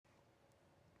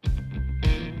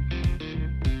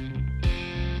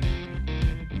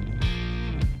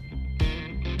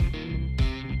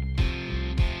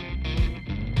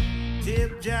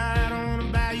Georgia out on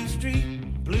a bayou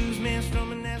street. Blues man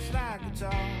strumming that slide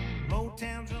guitar.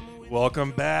 Motown drumming with...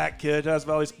 Welcome back, Kittitas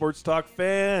Valley Sports Talk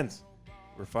fans.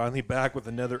 We're finally back with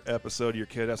another episode of your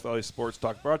Kittitas Valley Sports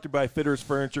Talk, brought to you by Fitters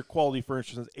Furniture, quality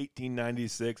furniture since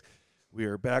 1896. We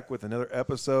are back with another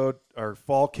episode, our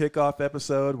fall kickoff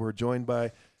episode. We're joined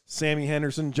by Sammy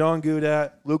Henderson, John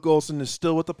Gudat. Luke Olson is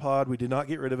still with the pod. We did not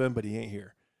get rid of him, but he ain't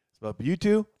here. So, but you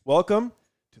two, welcome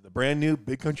to the brand new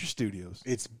Big Country Studios.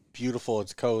 It's beautiful.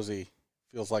 It's cozy.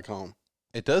 Feels like home.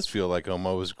 It does feel like home.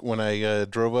 When I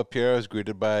drove up here, I was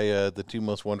greeted by the two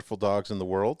most wonderful dogs in the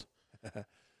world. The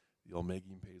old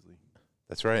Maggie and Paisley.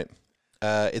 That's right.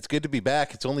 It's good to be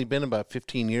back. It's only been about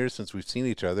 15 years since we've seen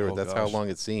each other. Oh, That's how long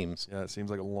it seems. Yeah, it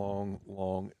seems like a long,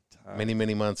 long time. Many,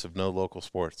 many months of no local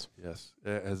sports. Yes,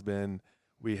 it has been.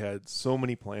 We had so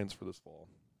many plans for this fall.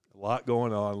 A lot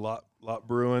going on, a lot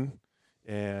brewing,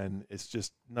 and it's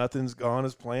just nothing's gone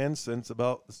as planned since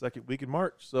about the second week in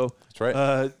March. So That's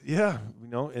right. Yeah,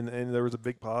 and there was a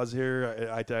big pause here.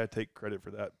 I take credit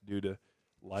for that due to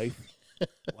life.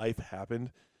 Life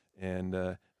happened, and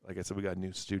like I said, we got a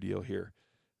new studio here.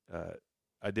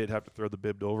 I did have to throw the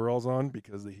bibbed overalls on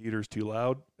because the heater's too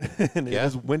loud, and it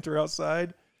is winter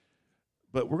outside.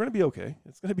 But we're gonna be okay.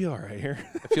 It's gonna be all right here.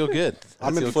 I feel good.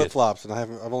 I'm in flip flops, and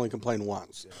I've only complained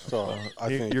once, so I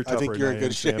think you're in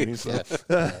good shape. So.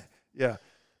 Yeah,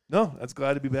 no, that's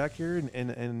glad to be back here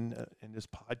and just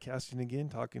podcasting again,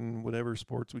 talking whatever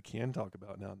sports we can talk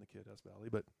about now in the Kittitas Valley.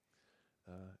 But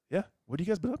yeah, what have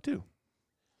you guys been up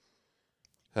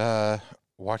to?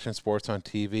 Watching sports on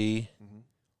TV,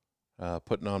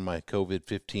 putting on my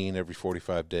COVID-15 every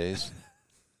 45 days.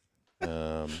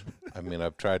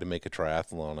 I've tried to make a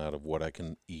triathlon out of what I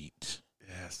can eat.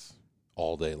 Yes.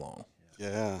 All day long.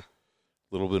 Yeah. A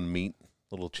little bit of meat,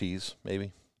 a little cheese, maybe,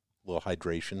 a little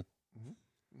hydration.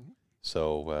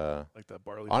 So, like that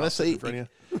barley. Honestly,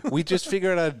 we just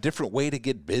figured out a different way to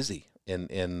get busy.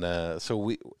 So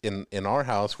we in our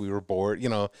house we were bored.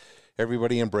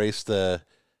 Everybody embraced the,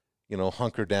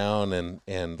 hunker down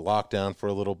and lock down for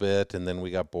a little bit, and then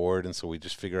we got bored, and so we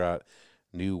just figure out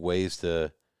new ways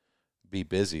to be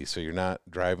busy. So you're not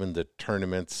driving the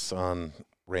tournaments on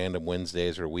random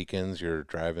Wednesdays or weekends. You're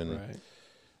driving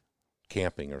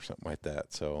camping or something like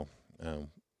that. So, well,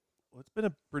 it's been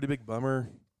a pretty big bummer.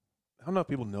 I don't know if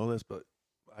people know this, but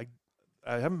I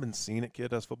haven't been seen at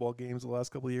Kittitas football games the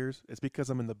last couple of years. It's because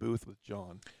I'm in the booth with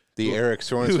John, the Eric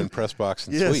Sorensen press box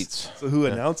and suites. So who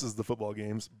announces the football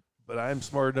games? But I'm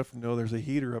smart enough to know there's a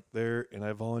heater up there, and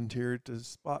I volunteered to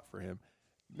spot for him.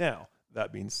 Now,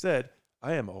 that being said,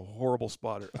 I am a horrible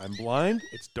spotter. I'm blind.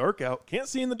 It's dark out. Can't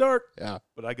see in the dark. Yeah.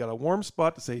 But I got a warm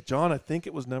spot to say, John, I think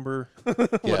it was number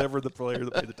whatever the player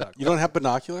that played the tackle. You don't have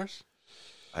binoculars?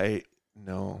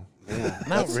 No. Yeah.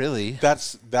 Not really.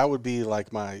 That would be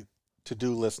like my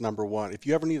to-do list number one. If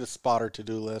you ever need a spotter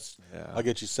to-do list, I'll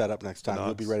get you set up next time.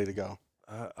 You'll be ready to go.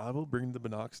 I will bring the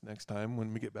binocs next time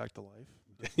when we get back to life.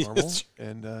 Normal. Yes.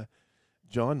 And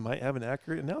John might have an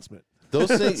accurate announcement. Those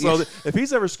things. So if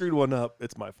he's ever screwed one up,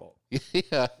 it's my fault.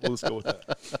 Yeah. We'll just go with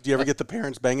that. Do you ever get the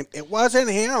parents banging? It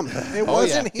wasn't him. It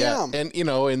wasn't him. Yeah. And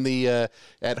in the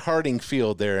at Harding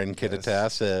Field there in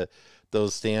Kittitas,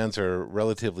 those stands are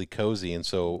relatively cozy, and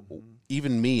so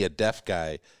even me, a deaf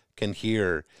guy, can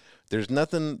hear. There's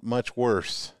nothing much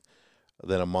worse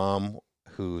than a mom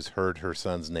who's heard her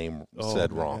son's name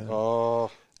said wrong.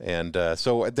 Oh. And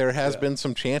so there has been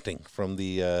some chanting from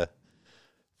the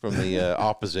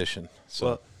opposition. So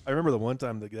well, I remember the one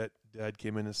time that Dad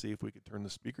came in to see if we could turn the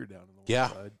speaker down on the one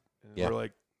side. And we're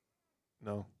like,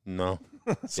 no.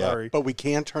 Sorry. But we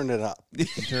can turn it up.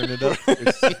 Turn it up.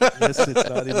 It's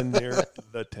not even near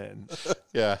the 10.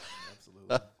 Yeah.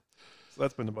 Absolutely. So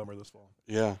that's been a bummer this fall.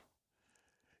 Yeah.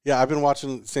 Yeah, I've been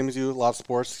watching, same as you, a lot of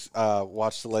sports.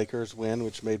 Watched the Lakers win,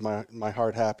 which made my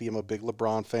heart happy. I'm a big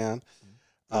LeBron fan.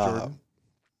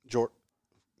 Jordan.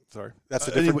 Sorry. That's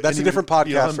a different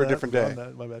podcast for a different day.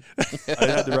 My bad. I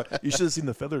had to you should have seen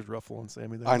the feathers ruffle on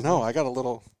Sammy there. I know. I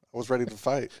was ready to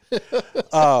fight.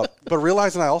 But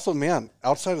realizing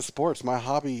outside of sports, my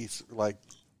hobbies, like,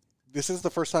 this is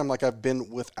the first time, like, I've been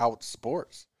without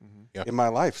sports in my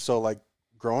life. So, like,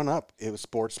 growing up, it was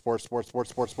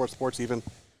sports, even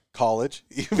college,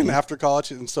 even after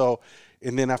college.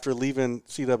 And then after leaving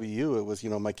CWU, it was,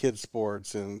 my kids'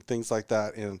 sports and things like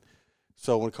that. And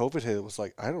so when COVID hit, it was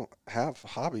like, I don't have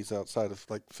hobbies outside of,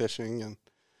 like, fishing and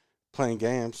playing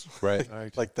games. Right.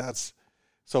 Like that's,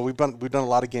 so we've done a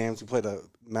lot of games. We played a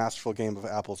masterful game of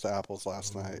Apples to Apples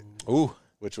last night. Ooh.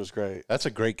 Which was great. That's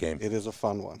a great game. It is a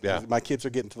fun one. Yeah. My kids are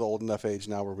getting to the old enough age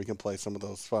now where we can play some of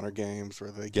those funner games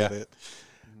where they get it.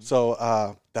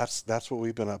 So that's what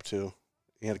we've been up to.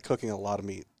 and cooking a lot of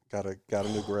meat. Got a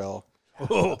new grill.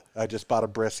 Oh, I just bought a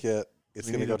brisket. It's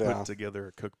we going need to to go down. put together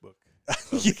a cookbook. Of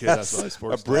the Yes. Kid That's Valley A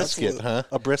Sports Talk. brisket, huh?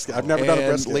 A brisket. I've never done a And,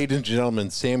 brisket. ladies and gentlemen,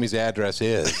 Sammy's address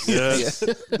is. Yes.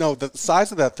 No, the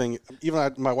size of that thing.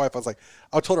 Even my wife,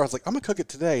 I told her, I was like, I'm gonna cook it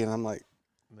today, and I'm like,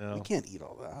 No. we can't eat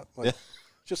all that. Like, it's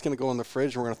just gonna go in the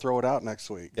fridge, and we're gonna throw it out next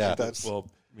week. Yeah. That's Well,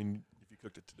 I mean, if you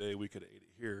cooked it today, we could have ate it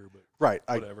here, but right.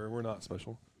 whatever. We're not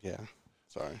special. Yeah.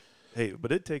 Sorry. Hey,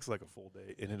 but it takes like a full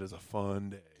day, and it is a fun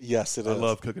day. Yes, it I is.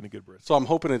 love cooking a good brisket. So I'm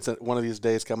hoping it's one of these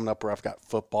days coming up where I've got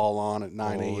football on at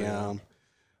 9 Oh, a.m. yeah.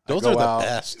 Those I are go the out,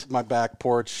 best. My back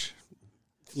porch,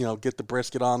 get the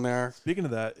brisket on there. Speaking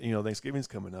of that, Thanksgiving's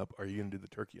coming up. Are you going to do the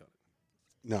turkey on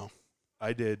it? No.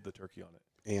 I did the turkey on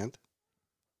it. And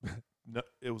No,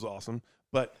 it was awesome.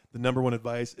 But the number one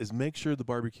advice is make sure the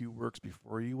barbecue works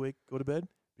before you go to bed,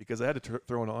 because I had to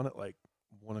throw it on at like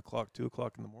 1 o'clock, 2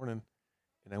 o'clock in the morning,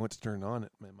 and I went to turn it on.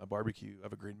 Man, my barbecue, I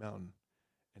have a Green Mountain,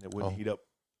 and it wouldn't heat up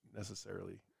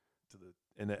necessarily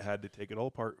and it had to take it all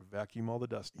apart, vacuum all the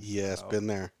dust. yes, out, been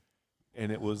there.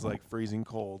 and it was like freezing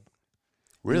cold.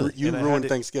 Really? You And I had ruined to-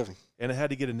 Thanksgiving. And I had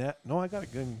to get a nap. No, I got a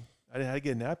good. I had to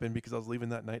get a nap in because I was leaving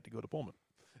that night to go to Pullman.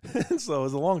 So it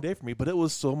was a long day for me, but it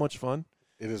was so much fun.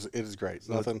 It is great.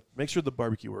 So Nothing Make sure the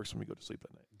barbecue works when we go to sleep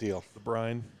that night. deal. The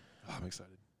brine. Oh, I'm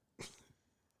excited.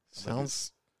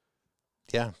 Sounds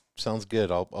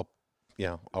good. I'll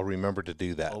remember to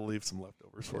do that. I'll leave some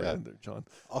leftovers for Yeah. you in there, John.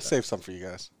 I'll save some for you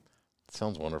guys.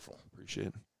 Sounds wonderful. Appreciate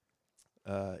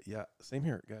it. Yeah, same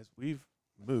here, guys. We've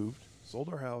moved, sold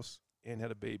our house, and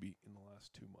had a baby in the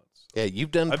last 2 months. Yeah,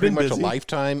 you've done I've pretty been much busy. a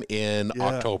lifetime in Yeah.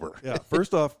 October. Yeah,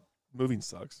 first off, moving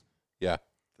sucks. Yeah.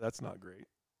 That's not great.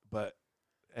 But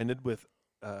ended with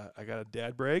I got a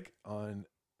dad brag on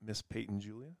Miss Peyton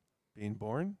Julia being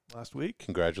born last week.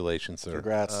 Congratulations, sir.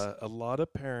 Congrats. A lot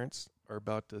of parents are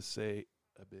about to say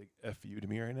a big F you to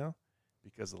me right now,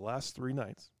 because the last 3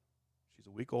 nights, she's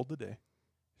a week old today,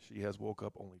 she has woke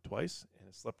up only twice and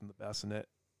has slept in the bassinet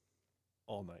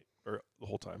all night, or the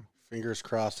whole time. Fingers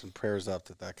crossed and prayers up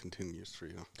that continues for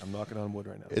you. I'm knocking on wood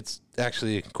right now. It's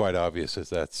actually quite obvious that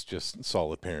that's just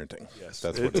solid parenting. yes,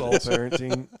 that's it's what it all is.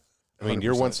 parenting. I mean,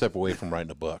 you're 100%. one step away from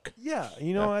writing a book. Yeah,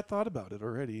 I thought about it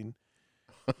already,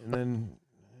 and then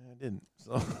I didn't.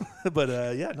 So, but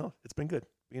no, it's been good.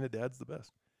 Being a dad's the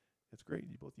best. It's great.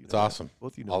 It's awesome.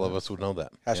 Both you know All that. of us would know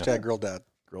that. Hashtag girl dad.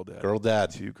 Girl dad. Yeah. Girl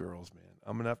dad. 2 girls, man.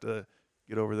 I'm gonna have to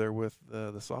get over there with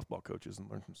the softball coaches and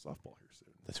learn some softball here soon.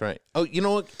 That's right. Oh, you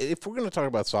know what? If we're going to talk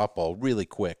about softball really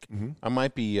quick, Mm-hmm. I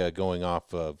might be going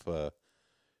off of the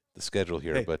schedule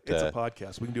here, Hey, but it's a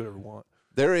podcast. We can do whatever we want.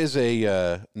 there is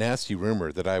a nasty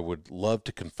rumor that I would love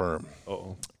to confirm.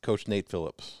 Uh-oh. Coach Nate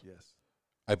Phillips. Yes.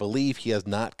 I believe he has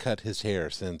not cut his hair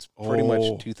since pretty Oh.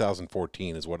 much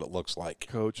 2014 is what it looks like.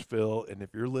 Coach Phil, and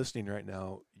if you're listening right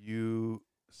now, you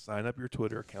sign up your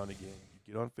Twitter account again.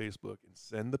 You get on Facebook and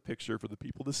send the picture for the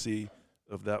people to see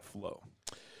of that flow.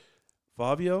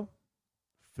 Fabio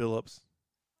Phillips.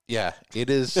 Yeah, it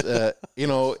is.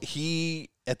 He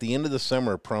at the end of the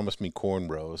summer promised me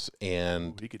cornrows,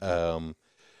 and Ooh, he could do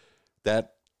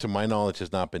that, to my knowledge,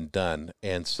 has not been done.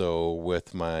 And so,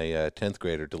 with my 10th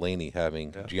grader Delaney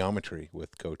having Yeah. geometry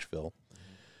with Coach Phil,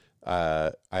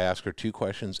 I ask her 2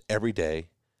 questions every day: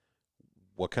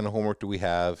 what kind of homework do we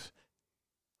have,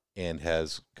 and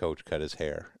has Coach cut his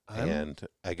hair? And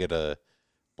I get a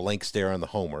blank stare on the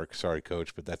homework. Sorry,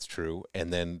 Coach, but that's true.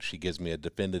 And then she gives me a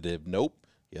definitive, nope,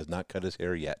 he has not cut his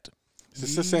hair yet. Is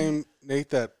this the same Nate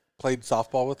that played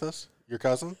softball with us? Your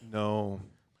cousin? No.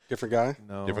 Different guy?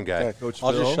 No. Different guy. Okay. Coach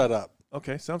I'll Phil. just shut up.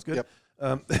 Okay, sounds good.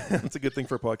 Yep. That's a good thing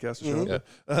for a podcast to show Mhm.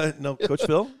 up. No, Coach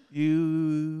Phil,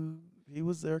 he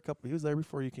was there he was there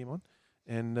before you came on.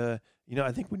 And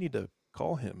I think we need to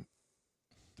call him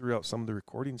throughout some of the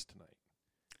recordings tonight.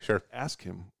 Sure. Ask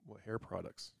him what hair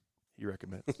products he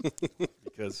recommends.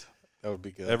 Because That would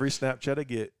be good. every Snapchat I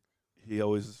get, he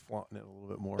always is flaunting it a little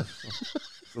bit more.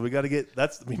 So we got to get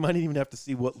we might even have to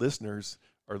see what listeners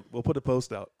are. We'll put a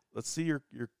post out. Let's see your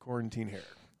quarantine hair.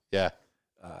 Yeah.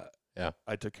 Yeah.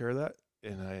 I took care of that,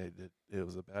 and it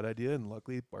was a bad idea, and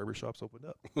luckily barbershops opened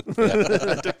up.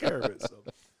 I took care of it. So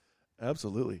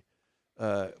absolutely.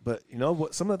 But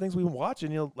what? Some of the things we've been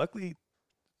watching, luckily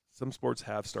some sports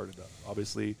have started up.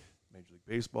 Obviously, Major League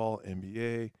Baseball,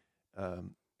 NBA.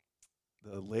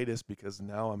 The latest, because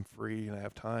now I'm free and I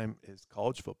have time, is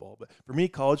college football. But for me,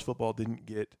 college football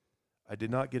I did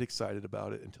not get excited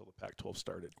about it until the Pac-12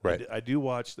 started. Right. I do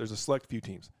watch. There's a select few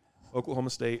teams: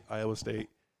 Oklahoma State, Iowa State,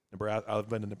 Nebraska. I've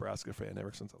been a Nebraska fan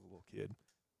ever since I was a little kid,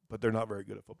 but they're not very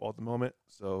good at football at the moment.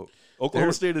 So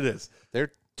Oklahoma State it is.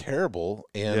 They're terrible.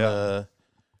 And Yeah.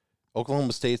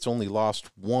 Oklahoma State's only lost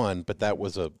one, but that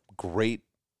was a great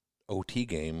OT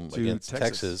game To against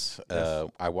Texas.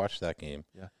 Texas. I watched that game.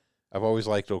 Yeah. I've always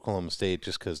liked Oklahoma State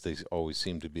just because they always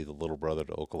seem to be the little brother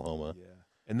to Oklahoma. Yeah.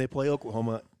 And they play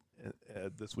Oklahoma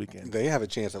this weekend. They have a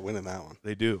chance at winning that one.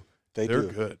 They do. They're do.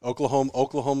 Good.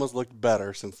 Oklahoma's looked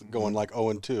better since going like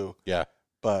 0-2. Yeah.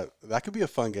 But that could be a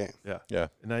fun game. Yeah. Yeah.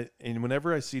 And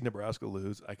whenever I see Nebraska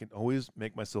lose, I can always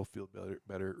make myself feel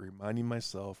better, reminding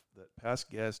myself that past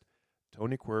guest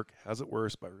Tony Quirk has it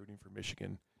worse by rooting for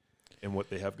Michigan and what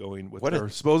they have going with their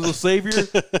supposed savior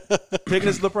taking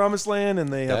us to the promised land, and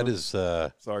they have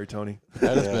sorry, Tony.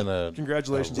 That has been a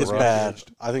congratulations. It's bad.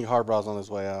 I think Harbaugh's on his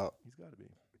way out. He's got to be.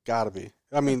 Got to be.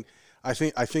 I mean, I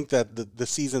think that the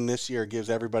season this year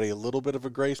gives everybody a little bit of a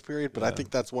grace period, but I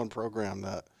think that's one program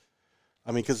that,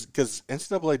 I mean, because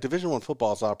NCAA Division I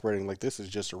football is operating like this is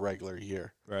just a regular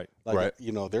year. Right. Like, Right.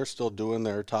 you know, they're still doing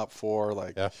their top four.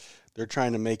 Like, they're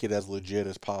trying to make it as legit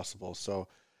as possible. So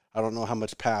I don't know how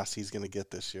much pass he's going to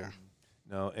get this year.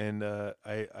 No, and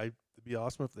it'd be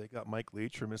awesome if they got Mike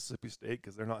Leach from Mississippi State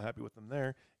because they're not happy with him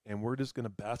there, and we're just going to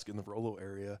bask in the Rolo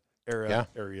era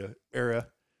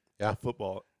of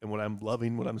football, and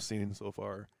what I'm seeing so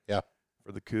far. Yeah.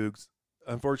 For the Cougs.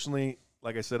 Unfortunately,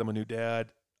 like I said, I'm a new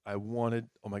dad. I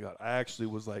actually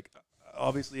was like,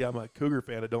 obviously I'm a Cougar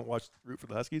fan. I don't root for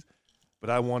the Huskies, but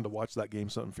I wanted to watch that game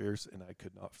something fierce, and I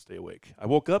could not stay awake. I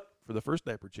woke up for the first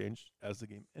diaper change as the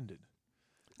game ended.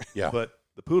 Yeah. But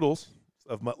the Poodles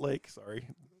of Mutt Lake,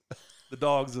 the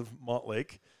dogs of Mont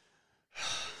Lake.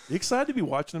 You excited to be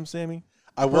watching them, Sammy?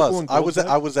 I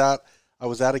was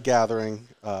at a gathering,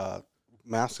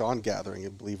 mask on gathering,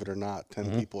 and believe it or not,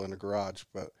 10 people in a garage,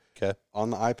 but on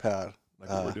the iPad. Like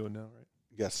what we're doing now, right?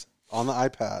 Yes, on the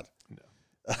iPad.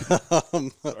 No.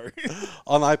 Sorry.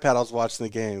 On the iPad, I was watching the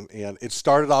game, and it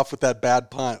started off with that bad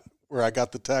punt where I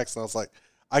got the text, and I was like,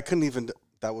 I couldn't even.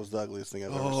 That was the ugliest thing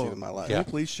I've ever seen in my life. Can you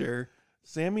please share?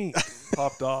 Sammy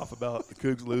popped off about the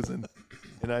Cougs losing,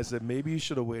 and I said maybe you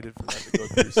should have waited for that to go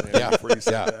through, Sammy, before you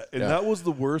said that. And that was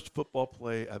the worst football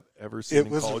play I've ever seen in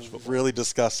college football. It was really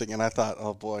disgusting, and I thought,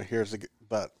 oh boy,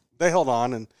 but they held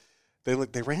on and. They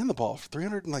ran the ball for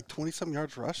 320-some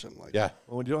yards rushing. Well,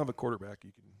 when you don't have a quarterback,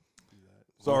 you can do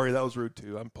that. Sorry, that was rude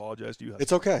too. I apologize to you.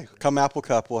 It's okay. Come Apple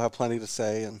Cup, we'll have plenty to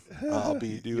say, and I'll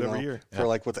be every year for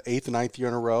like with the 8th and 9th year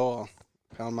in a row. I'll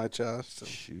pound my chest.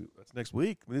 Shoot, that's next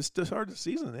week. I mean, it's the hardest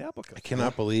season in the Apple Cup. I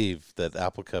cannot believe that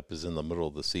Apple Cup is in the middle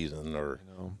of the season,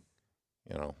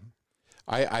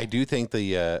 I do think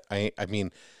I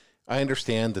mean, I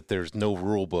understand that there's no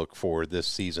rule book for this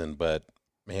season, but.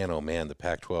 Man, oh man, the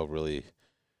Pac-12 really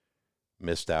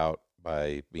missed out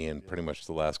by being pretty much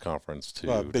the last conference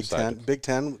to Big Ten. Big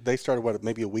Ten, they started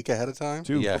maybe a week ahead of time?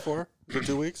 Before?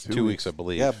 2 weeks? 2 weeks, I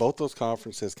believe. Yeah, both those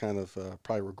conferences kind of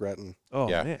probably regretting. Oh,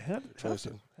 man, have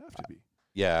to be.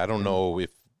 Yeah, I don't know if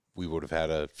we would have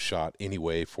had a shot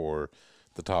anyway for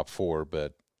the top four,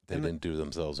 but they didn't do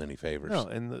themselves any favors. No,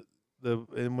 and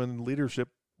and when leadership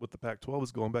with the Pac-12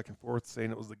 was going back and forth saying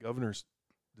it was the governor's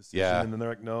decision, and then they're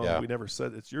like, no, we never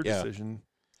said it's your decision.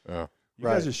 Yeah. You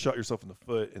guys just shot yourself in the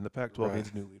foot, and the Pac-12 needs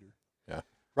a new leader. Yeah.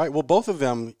 Right. Well, both of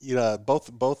them,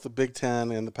 both the Big Ten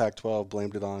and the Pac-12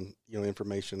 blamed it on,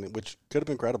 information, which could have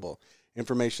been credible.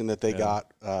 Information that they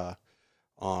got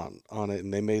on it,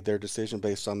 and they made their decision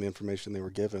based on the information they were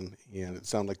given, and it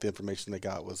sounded like the information they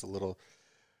got was a little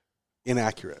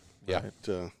inaccurate. Yeah.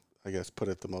 To, I guess, put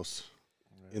it the most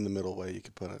in the middle way you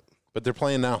could put it. But they're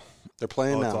playing now. They're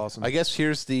playing now. That's awesome. I guess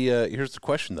here's the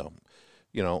question though.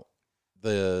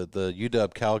 The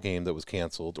UW Cal game that was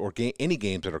canceled, or any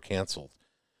games that are canceled.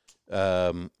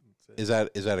 Is that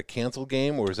a canceled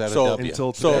game, or is that a W?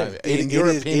 Until today. In your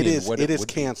opinion, it is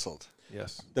canceled.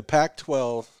 Yes. The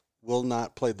Pac-12 will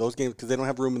not play those games because they don't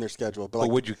have room in their schedule. But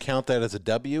would you count that as a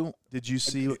W? Did you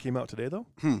see what came out today though?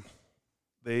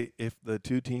 If the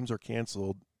two teams are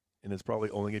canceled, and it's probably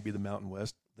only going to be the Mountain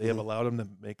West, they have allowed them to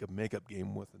make a makeup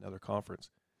game with another conference.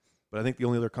 But I think the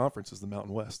only other conference is the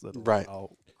Mountain West that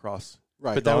will cross.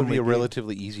 Right. But that would be a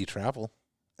relatively easy travel.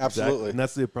 Absolutely. Exactly. And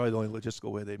that's probably the only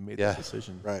logistical way they've made this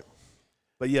decision. Right.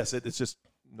 But yes, it's just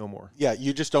no more. Yeah,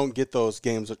 you just don't get those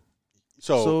games.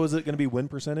 So is it going to be win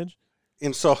percentage?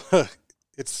 And so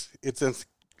it's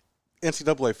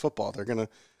NCAA football. They're going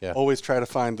to always try to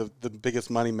find the biggest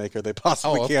moneymaker they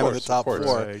possibly can in the top four.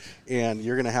 Right. And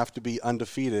you're going to have to be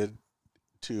undefeated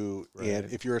and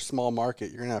if you're a small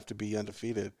market, you're going to have to be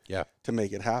undefeated to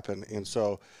make it happen. And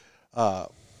so I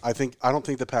don't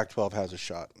think the Pac-12 has a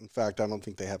shot. In fact, I don't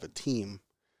think they have a team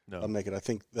to make it. I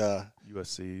think the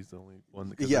USC is the only one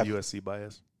because of USC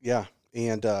bias. Yeah.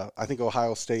 And I think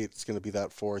Ohio State's going to be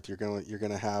that fourth. You're going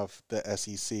to have the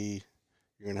SEC.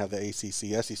 You're going to have the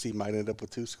ACC. SEC might end up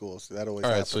with 2 schools. That always All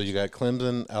right, happens. so you got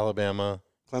Clemson, Alabama.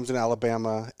 Clemson,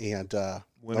 Alabama, and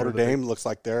Winner Notre of the Dame looks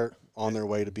like they're on their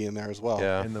way to being there as well.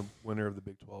 Yeah. And the winner of the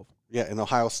Big 12. Yeah, and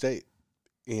Ohio State.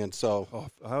 And so, Oh,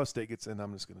 if Ohio State gets in,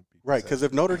 I'm just going to be right, because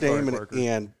if Notre Sorry, Dame Parker.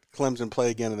 and Clemson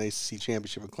play again in the ACC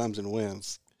championship and Clemson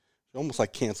wins, it almost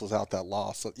like cancels out that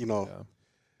loss. You know, Yeah.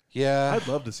 Yeah, I'd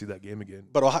love to see that game again.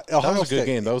 but Ohio that was a good State,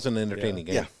 game. That was an entertaining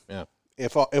game. Yeah.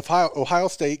 if Ohio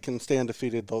State can stay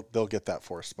undefeated, they'll get that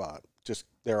 4th spot. Just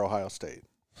they're Ohio State.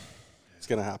 It's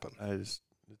going to happen.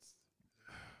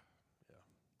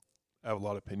 I have a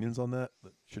lot of opinions on that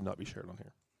should not be shared on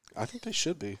here. I think they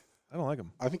should be. I don't like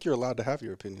them. I think you're allowed to have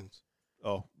your opinions.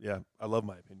 Oh, yeah. I love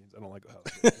my opinions. I don't like Ohio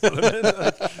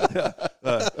State.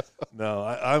 No,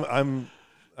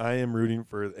 I am rooting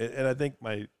for, and I think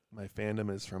my fandom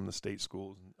is from the state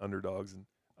schools and underdogs, and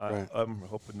Right. I'm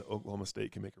hoping that Oklahoma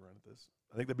State can make a run at this.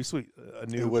 I think that'd be sweet. A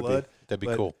new would be. blood. That'd be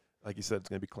But cool. Like you said, it's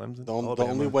going to be Clemson. The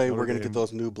Alabama, only way Notre we're going to Dame. get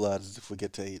those new bloods is if we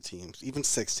get to 8 teams, even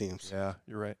 6 teams. Yeah,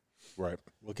 you're right. Right.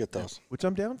 We'll get those. Which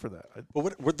I'm down for that.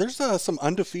 But there's some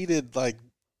undefeated like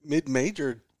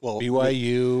mid-major. Well,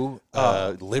 BYU,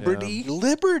 Liberty.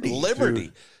 Liberty.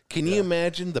 Dude. Can you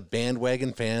imagine the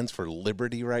bandwagon fans for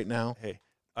Liberty right now? Hey,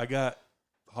 I got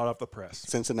hot off the press.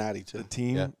 Cincinnati The too.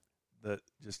 team Yeah. that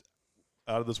just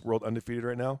out of this world undefeated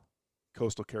right now,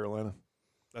 Coastal Carolina.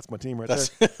 That's my team right That's-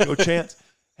 there. Go Chance.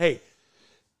 Hey,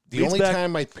 The leads only back-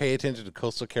 time I pay attention to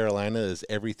Coastal Carolina is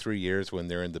every 3 years when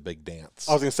they're in the big dance.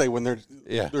 I was going to say when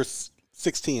Yeah. there's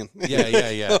 16.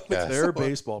 Yeah. their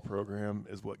baseball program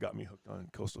is what got me hooked on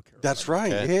Coastal Carolina. That's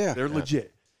right. Okay. Yeah. They're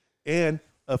legit. And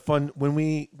a fun when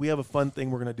we have a fun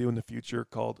thing we're going to do in the future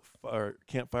called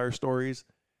Campfire Stories,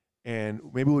 and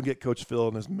maybe we'll get Coach Phil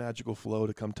and his magical flow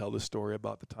to come tell this story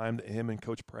about the time that him and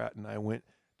Coach Pratt and I went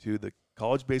to the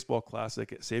College Baseball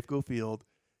Classic at Safeco Field,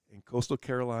 and Coastal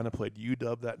Carolina played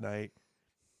UW that night.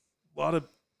 A lot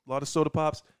of soda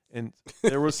pops, and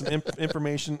there was some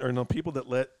information or no people that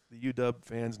let the UW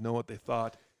fans know what they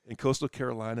thought. And Coastal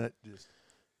Carolina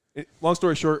long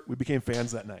story short, we became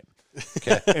fans that night.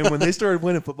 Okay. And when they started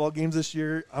winning football games this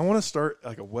year, I want to start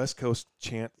like a West Coast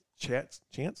Chance.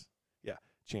 Yeah,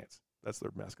 Chance. That's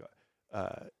their mascot.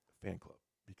 Fan club,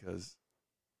 because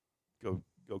go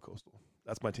Coastal.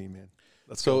 That's my team, man.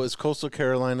 Let's So go. is Coastal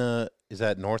Carolina, is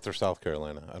that North or South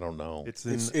Carolina? I don't know. It's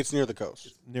in It's near the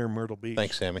coast. near Myrtle Beach.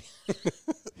 Thanks, Sammy.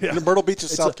 Yeah. Myrtle Beach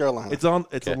is It's South Carolina. It's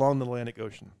Okay. along the Atlantic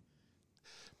Ocean.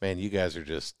 Man, you guys are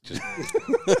just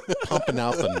pumping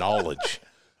out the knowledge.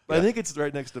 But I think it's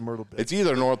right next to Myrtle Beach. It's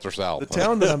either North or South. The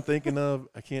town that I'm thinking of,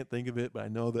 I can't think of it, but I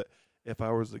know that if I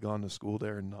was to gone to school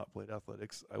there and not played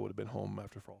athletics, I would have been home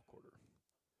after fall quarter.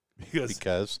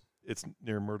 Because it's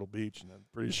near Myrtle Beach, and I'm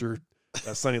pretty sure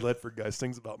that Sonny Ledford guy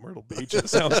sings about Myrtle Beach. It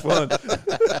sounds fun.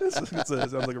 It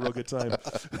sounds like a real good time.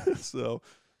 So,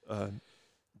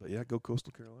 but yeah, go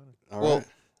Coastal Carolina. All Well, right.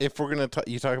 if we're gonna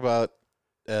you talk about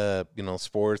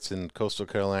sports in Coastal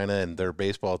Carolina and their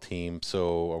baseball team,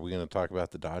 so are we gonna talk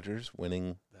about the Dodgers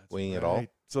winning it all?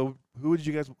 So who did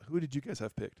you guys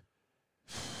have picked?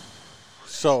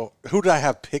 So who did I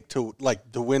have picked to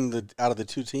win out of the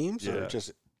 2 teams Yeah. or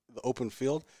just the open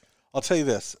field? I'll tell you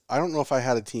this. I don't know if I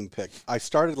had a team picked. I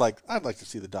started I'd like to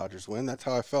see the Dodgers win. That's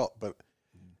how I felt. But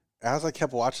as I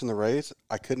kept watching the Rays,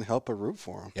 I couldn't help but root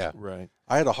for them. Yeah. Right.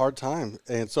 I had a hard time.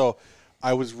 And so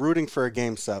I was rooting for a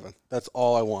Game 7. That's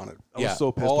all I wanted. I was Yeah.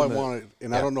 so pissed. All I when that- wanted.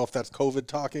 And I Yeah. don't know if that's COVID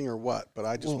talking or what, but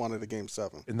I just Well, wanted a Game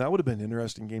 7. And that would have been an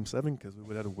interesting Game 7 because we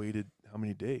would have waited how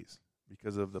many days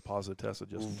because of the positive test of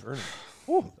Justin Turner.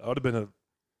 That would have been a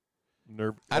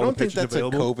nerve. I all don't the think pitching that's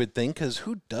available. a COVID thing because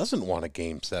who doesn't want a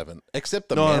Game 7 except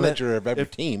the No, I meant manager of every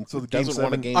if- team? so Who the Game doesn't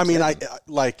want a 7 Game? I mean, 7?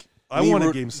 I me want a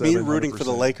root- Game Me 7, rooting for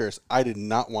the 100%. Lakers, I did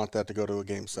not want that to go to a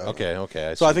Game 7.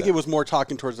 Okay. So I think it was more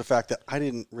talking towards the fact that I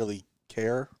didn't really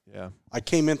care. Yeah. I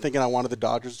came in thinking I wanted the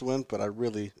Dodgers to win, but I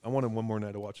wanted one more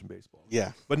night of watching baseball.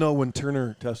 yeah. But no, when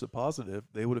Turner tested positive,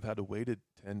 they would have had to waited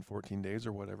 10, 14 days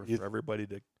or whatever You- for everybody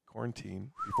to quarantine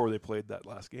before they played that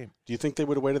last game. Do you think they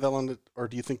would have waited that long, or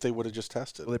do you think they would have just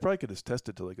tested? Well, they probably could have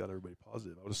tested till they got everybody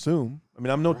positive. I would assume. I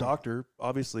mean, I'm no doctor.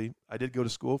 Obviously, I did go to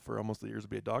school for almost 8 years to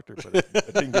be a doctor, but I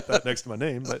didn't get that next to my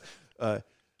name. But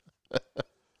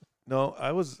no,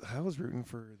 I was rooting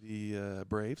for the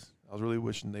Braves. I was really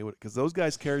wishing they would, because those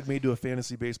guys carried me to a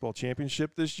fantasy baseball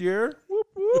championship this year. Whoop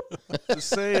whoop! Just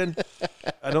saying.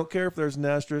 I don't care if there's an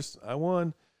asterisk. I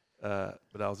won, but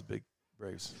I was a big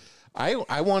Braves.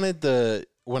 I wanted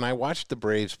when I watched the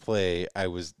Braves play, I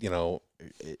was, to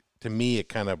me, it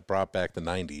kind of brought back the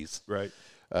 90s. Right.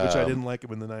 Which I didn't like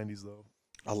them in the 90s, though.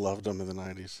 I loved them in the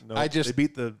 90s. No, they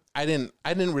beat the. I didn't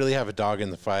really have a dog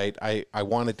in the fight. I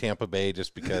wanted Tampa Bay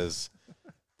just because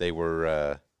they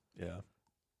were,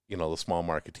 the small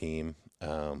market team.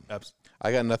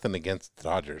 I got nothing against the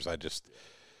Dodgers. I just,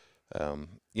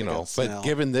 but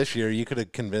given this year, you could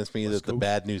have convinced me that the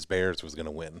Bad News Bears was going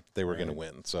to win. They were going to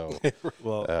win. So,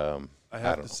 well, I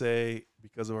have to say,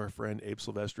 because of our friend Abe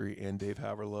Silvestri and Dave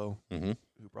Haverlow, who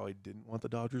probably didn't want the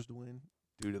Dodgers to win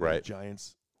due to the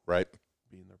Giants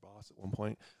being their boss at one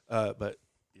point. But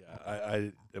yeah,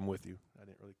 I am with you.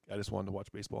 I just wanted to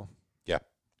watch baseball. Yeah.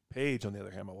 Paige, on the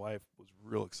other hand, my wife, was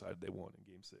real excited they won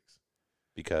in Game 6.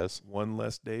 Because one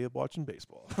less day of watching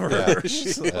baseball.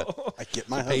 I get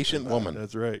my patient woman.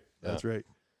 That's right. That's right.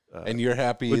 And you're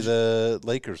happy the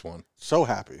Lakers won. So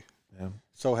happy. Yeah.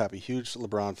 So happy. Huge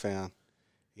LeBron fan.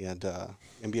 And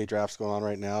NBA draft's going on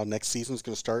right now. Next season's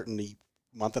going to start in a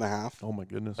month and a half. Oh, my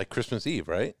goodness. Like Christmas Eve,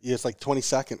 right? Yeah, it's like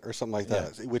 22nd or something like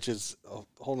that, which is a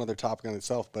whole other topic on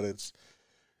itself, but it's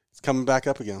coming back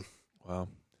up again. Wow.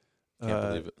 Can't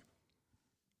believe it.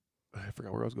 I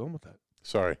forgot where I was going with that.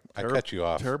 Sorry, I cut you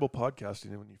off. Terrible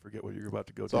podcasting when you forget what you're about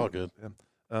to go to. It's all good.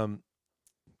 Yeah.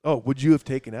 Would you have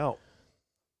taken out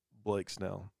Blake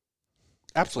Snell?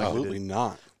 Absolutely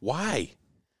not. Why?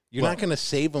 You're not going to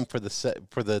save him for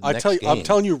the next game. I'm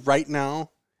telling you right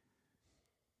now,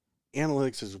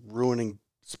 analytics is ruining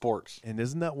sports. And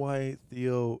isn't that why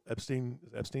Theo Epstein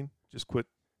just quit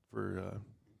for?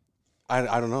 I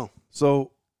don't know.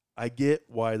 So I get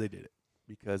why they did it,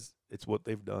 because it's what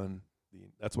they've done.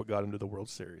 That's what got him to the World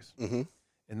Series. Mm-hmm.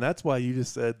 And that's why you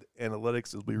just said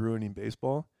analytics will be ruining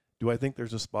baseball. Do I think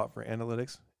there's a spot for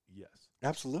analytics? Yes.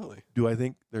 Absolutely. Do I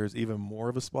think there's even more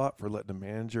of a spot for letting a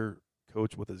manager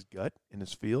coach with his gut and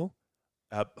his feel?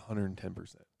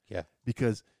 110%. Yeah.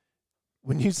 Because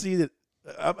when you see that,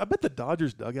 I bet the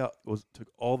Dodgers dugout took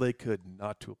all they could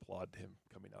not to applaud him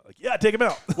coming out. Like, yeah, take him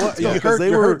out. Well, you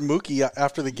heard Mookie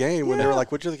after the game when they were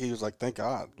like, "What do you think?" He was like, "Thank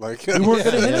God." Like, we weren't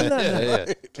going to hit him that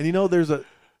night.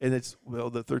 And it's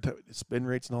the third time, spin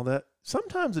rates and all that.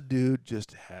 Sometimes a dude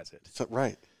just has it.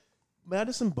 Right.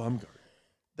 Madison Bumgarner.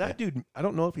 That dude, I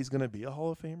don't know if he's going to be a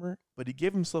Hall of Famer, but he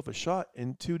gave himself a shot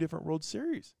in 2 different World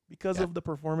Series because of the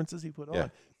performances he put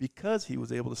on, because he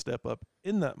was able to step up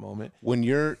in that moment. When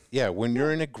you're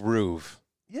in a groove,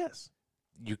 yes,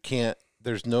 you can't.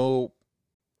 There's no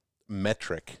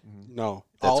metric. No,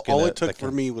 all it took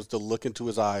for me was to look into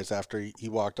his eyes after he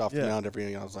walked off the mound.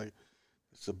 Everything, I was like,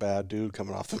 "It's a bad dude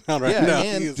coming off the mound right now."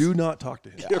 And do not talk to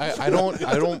him. I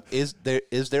don't. Is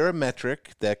there a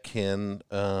metric that can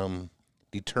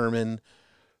determine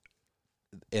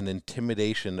an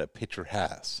intimidation a pitcher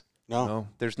has? No.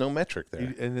 There's no metric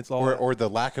there, and it's all or the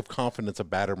lack of confidence a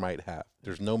batter might have.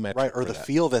 There's no metric, right? Or the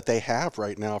feel that they have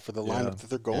right now for the lineup that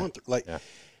they're going through. Like,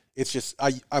 it's just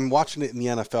I'm watching it in the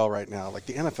NFL right now. Like,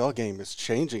 the NFL game is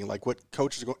changing. Like, what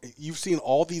coaches are going. You've seen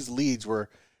all these leads where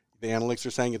the analytics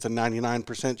are saying it's a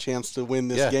 99% chance to win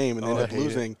this game, and they end up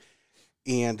losing.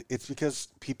 And it's because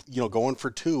people, going for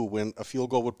 2 when a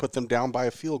field goal would put them down by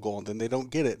a field goal, and then they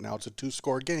don't get it. Now it's a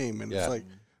 2-score game, and it's like,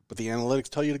 but the analytics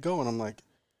tell you to go, and I'm like,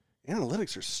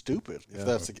 analytics are stupid. If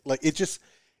that's like,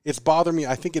 it's bothering me.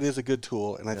 I think it is a good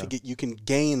tool, and I think you can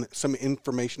gain some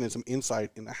information and some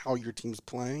insight into how your team's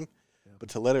playing, but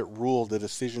to let it rule the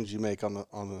decisions you make on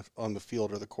the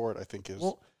field or the court, I think is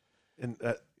and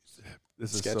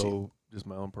this is sketchy. So just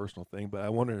my own personal thing, but I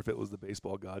wonder if it was the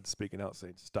baseball gods speaking out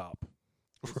saying stop.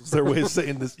 It's their way of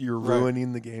saying this, you're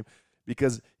ruining the game.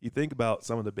 Because you think about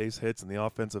some of the base hits and the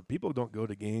offensive, people don't go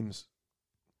to games.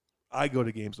 I go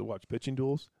to games to watch pitching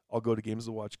duels. I'll go to games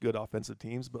to watch good offensive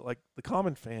teams, but like the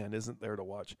common fan isn't there to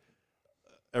watch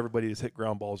everybody just hit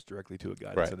ground balls directly to a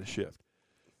guy that's in a shift.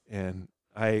 And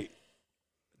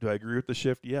do I agree with the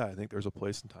shift? Yeah, I think there's a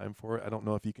place and time for it. I don't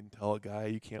know if you can tell a guy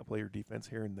you can't play your defense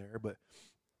here and there, but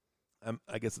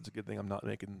I guess it's a good thing I'm not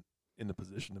making in the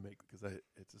position to make, because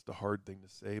it's just a hard thing to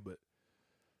say. But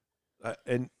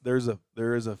and there is a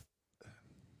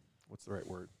what's the right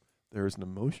word? There is an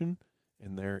emotion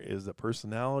and there is a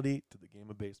personality to the game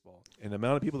of baseball, and the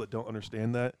amount of people that don't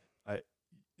understand that,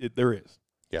 there is.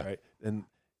 Yeah. Right. And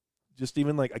just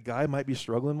even like a guy might be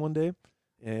struggling one day,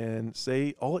 and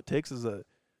say all it takes is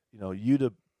you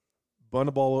to bunt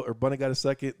a ball or bunt a guy to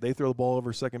second, they throw the ball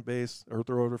over second base or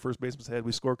throw over first baseman's head.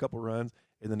 We score a couple runs,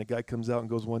 and then the guy comes out and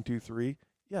goes 1, 2, 3.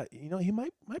 Yeah, he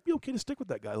might be okay to stick with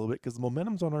that guy a little bit because the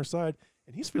momentum's on our side,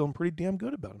 and he's feeling pretty damn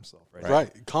good about himself, right?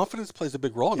 Right. Confidence plays a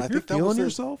big role, and if I you're think that was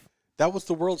yourself. That was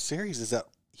the World Series. Is that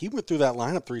he went through that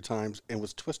lineup 3 times and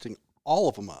was twisting all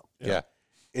of them up. Yeah.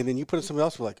 And then you put in somebody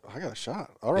else, we're like, I got a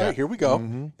shot. All right, here we go.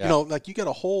 Mm-hmm. Like you got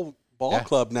a whole ball Yeah.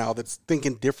 club now that's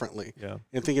thinking differently Yeah.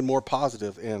 and thinking more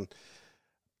positive. And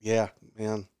yeah,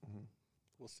 man,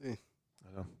 we'll see.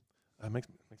 I know. That makes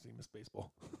me miss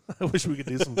baseball. I wish we could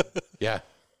do some. Yeah.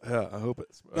 Yeah, I hope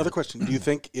it's. Another question: do you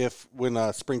think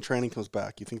when spring training comes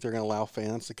back, you think they're going to allow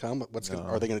fans to come? No.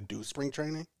 Are they going to do spring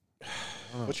training?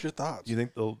 What's your thoughts? Do you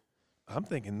think they'll? I'm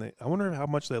thinking I wonder how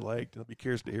much they liked. I'll be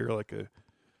curious to hear like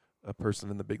a person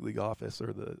in the big league office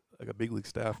or a big league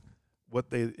staff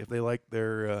if they like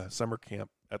their summer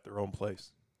camp at their own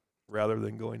place rather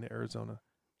than going to Arizona.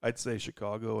 I'd say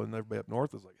Chicago and everybody up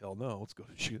north is like, hell no, let's go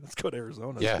to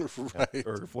Arizona. Yeah. Right.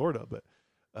 Or Florida, but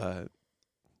I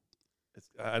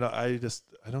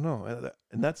don't know,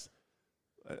 and that's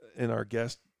in our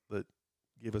guest that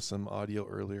gave us some audio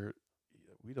earlier.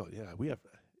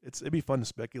 It'd be fun to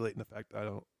speculate in the fact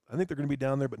I think they're going to be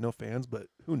down there, but no fans. But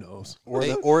who knows? Or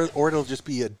it'll just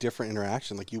be a different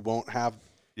interaction. Like you won't have.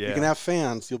 Yeah, You can have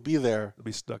fans. You'll be there, they'll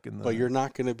be stuck in the. but you're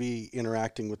not going to be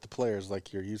interacting with the players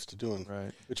like you're used to doing, right,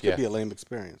 which could Yeah. be a lame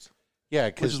experience. Yeah,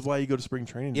 which because is why you go to spring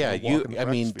training. yeah, to walk in the I mean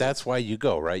practice field. that's why you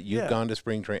go, right? You've Yeah. gone to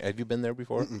spring training. Have you been there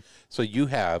before? Mm-mm. So you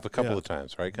have a couple Yeah. of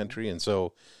times, right, country? And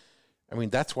so, I mean,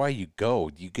 that's why you go.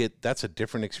 That's a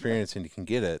different experience, and you can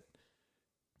get it.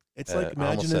 It's like I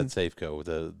almost imagining said Safeco,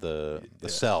 the Yeah.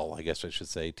 cell, I guess I should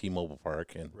say, T-Mobile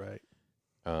Park, and right.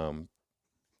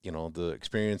 the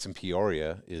experience in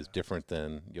Peoria is different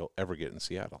than you'll ever get in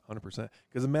Seattle. 100%.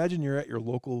 Because imagine you're at your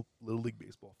local Little League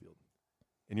baseball field,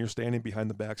 and you're standing behind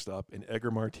the backstop, and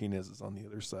Edgar Martinez is on the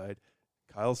other side,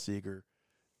 Kyle Seager.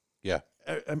 Yeah.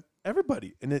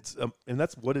 Everybody. And it's and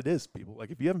that's what it is, people.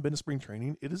 Like, if you haven't been to spring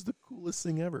training, it is the coolest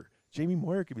thing ever. Jamie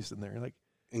Moyer could be sitting there like,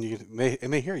 And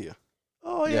they hear you.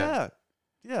 oh, yeah.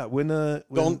 Yeah, when The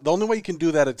only way you can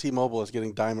do that at T-Mobile is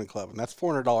getting Diamond Club, and that's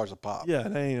 $400 a pop. yeah,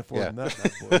 and I ain't affording Yeah.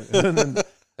 that bad boy. And then,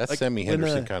 That's Like, Sammy when,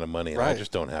 Henderson kind of money, and I right.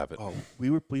 just don't have it. oh,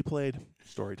 we played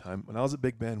story time. When I was at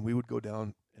Big Bend, we would go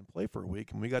down and play for a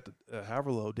week, and we got to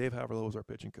Haverlow. Dave Haverlow was our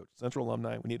pitching coach, Central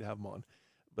alumni. We need to have him on,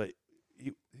 but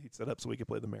he set up so we could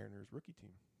play the Mariners rookie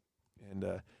team,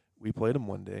 and we played him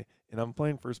one day. And I'm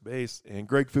playing first base, and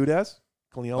Greg Fudas,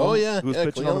 Cleon, Oh yeah, who was yeah,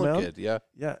 pitching on the Cleveland mound. kid, yeah.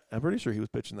 Yeah, I'm pretty sure he was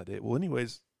pitching that day. Well,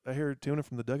 anyways, I hear Tuna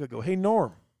from the dugout go, "Hey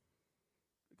Norm,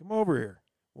 come over here."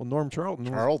 Well, Norm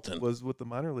Charlton was with the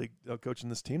minor league coaching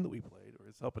this team that we played, or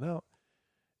is helping out.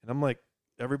 And I'm like,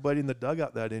 everybody in the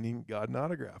dugout that inning got an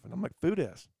autograph, and I'm like,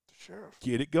 Fudas, Sure.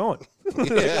 get it going.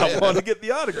 Yeah. I want to get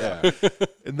the autograph. Yeah.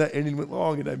 And that inning went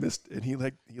long, and I missed. And he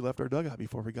left our dugout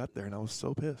before we got there, and I was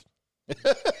so pissed.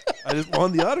 I just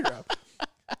wanted the autograph.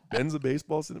 Ben's a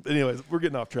baseball. Anyways, we're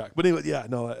getting off track. But anyway, yeah,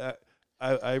 no,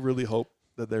 I really hope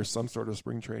that there's some sort of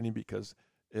spring training, because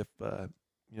if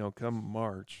come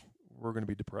March, we're going to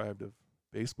be deprived of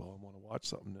baseball and want to watch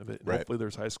something of it. And Right. hopefully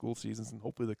there's high school seasons, and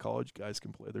hopefully the college guys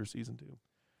can play their season too.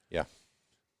 Yeah.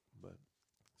 But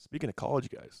speaking of college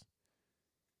guys,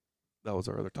 that was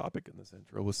our other topic in this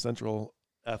intro, was Central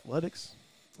athletics.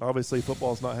 Obviously,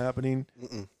 football's not happening.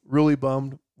 Mm-mm. Really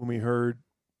bummed when we heard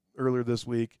earlier this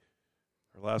week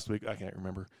or last week, I can't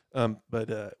remember,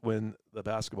 but when the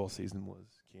basketball season was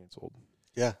canceled.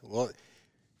 Yeah. Well,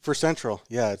 for Central,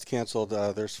 yeah, it's canceled.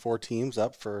 There's 4 teams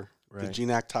up for the Right.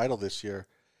 GNAC title this year,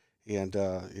 and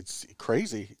it's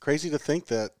crazy to think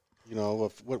that we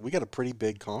got a pretty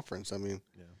big conference. I mean,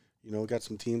 Yeah. we got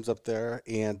some teams up there,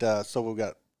 and so we've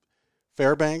got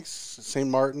Fairbanks, St.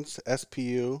 Martin's,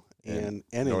 SPU, and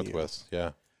NNU Northwest,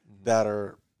 yeah. that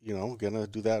are going to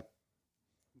do that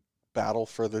battle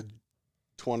for the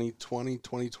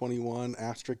 2020-2021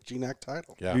 asterisk GNAC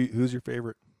title. Yeah. Who's your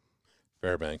favorite?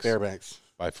 Fairbanks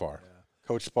by far.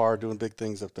 Coach Spar doing big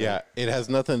things up there. Yeah, it has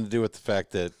nothing to do with the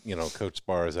fact that Coach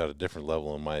Spar is at a different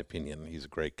level, in my opinion. He's a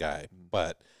great guy,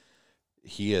 but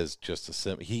he is just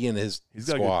he and his He's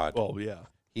got squad. Oh yeah,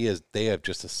 They have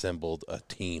just assembled a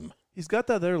team. he's got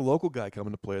that there local guy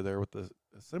coming to play there with a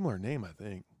similar name, I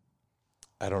think,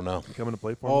 I don't know. coming to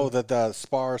play for Oh, him. that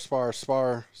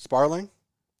Sparling.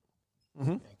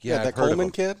 Mm-hmm. Yeah, that I've heard of Coleman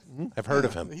him. kid. I've heard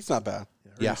of him. He's not bad.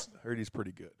 Yeah. heard he's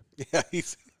pretty good. Yeah,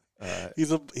 he's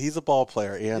a ball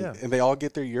player, and Yeah. and they all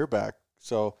get their year back.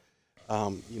 So,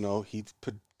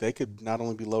 they could not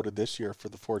only be loaded this year for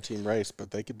the 4-team race,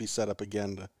 but they could be set up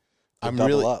again to I'm double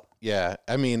really up. Yeah,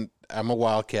 I mean, I'm a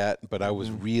Wildcat, but I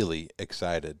was really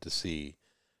excited to see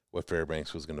what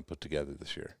Fairbanks was going to put together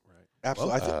this year.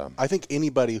 Absolutely. Well, I think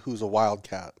anybody who's a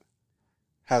Wildcat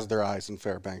has their eyes in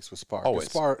Fairbanks with Spar. 'Cause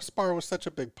Always. Spar was such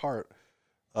a big part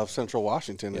of Central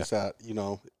Washington. Yeah. Is that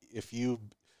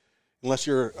unless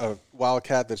you're a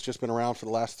Wildcat that's just been around for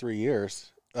the last 3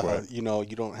 years, Right. you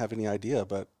don't have any idea.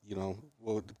 But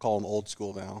we'll call them old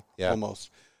school now. Yeah. Almost.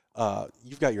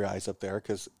 You've got your eyes up there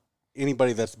because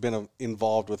anybody that's been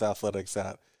involved with athletics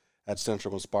at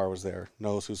Central when Spar was there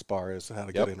knows who Spar is and had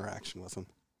a good interaction with him.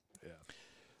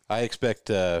 I expect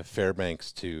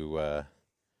Fairbanks to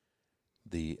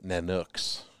the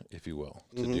Nanooks, if you will,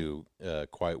 to do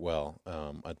quite well.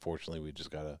 Unfortunately, we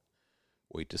just got to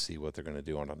wait to see what they're going to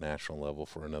do on a national level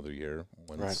for another year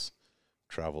once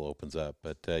travel opens up.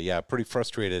 But, yeah, pretty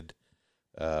frustrated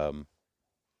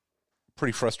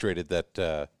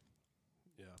that,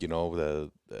 you know,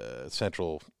 the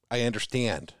Central – I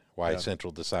understand why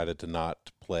Central decided to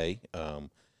not play. It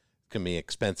can be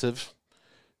expensive.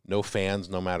 No fans,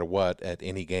 no matter what, at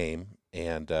any game,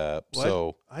 and I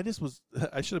should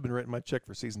have been writing my check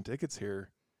for season tickets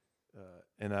here,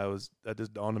 and that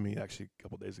just dawned on me actually a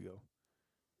couple days ago.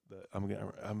 That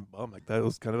I'm bummed. Like that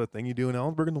was kind of a thing you do in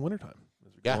Ellensburg in the wintertime.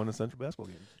 Going to Central basketball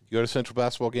games. You go to Central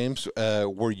basketball games.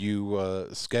 Were you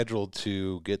scheduled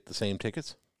to get the same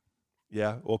tickets?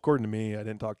 Yeah. Well, according to me, I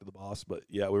didn't talk to the boss, but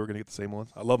yeah, we were going to get the same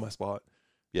ones. I love my spot.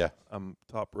 Yeah. I'm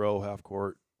top row, half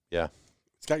court. Yeah.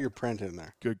 It's got your print in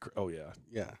there. Good. Oh yeah.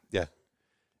 Yeah. Yeah.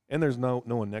 And there's no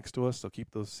one next to us, so keep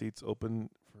those seats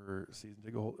open for season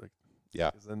ticket holder.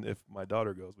 Yeah. Because then if my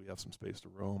daughter goes, we have some space to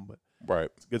roam. But right,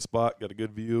 it's a good spot, got a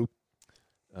good view.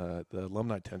 The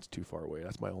alumni tent's too far away.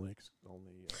 That's my only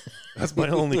that's my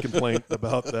only complaint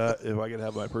about that. If I could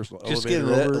have my personal just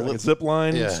elevator over, I could zip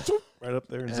line right up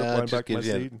there and zip line back to my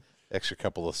seat. Extra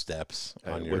couple of steps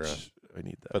on your I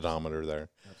need that pedometer there.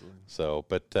 Absolutely. So,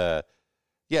 but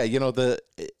yeah, you know,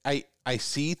 I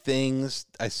see things.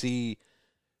 I see,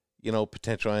 you know,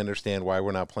 potential. I understand why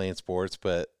we're not playing sports,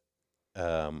 but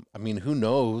I mean, who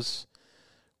knows?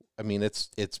 I mean,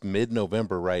 it's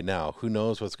mid-November right now. Who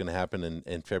knows what's going to happen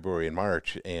in February and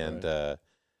March? And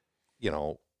you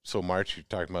know, so March you're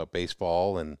talking about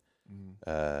baseball, and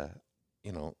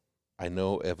you know, I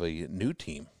know of a new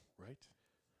team,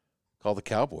 called the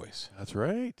Cowboys. That's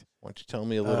right. Why don't you tell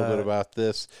me a little bit about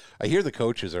this? I hear the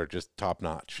coaches are just top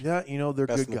notch. Yeah, you know, they're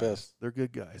Best good guys. They're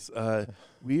good guys.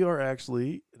 We are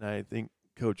actually, and I think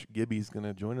Coach Gibby's going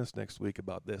to join us next week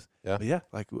about this. Yeah. But yeah,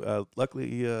 like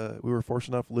luckily we were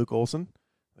fortunate enough. Luke Olson,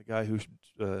 the guy who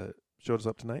showed us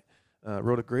up tonight,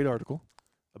 wrote a great article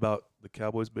about the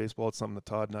Cowboys baseball. It's something that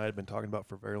Todd and I had been talking about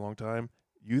for a very long time.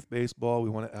 Youth baseball, we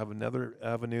want to have another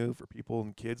avenue for people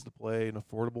and kids to play, an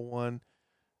affordable one,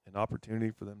 an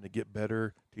opportunity for them to get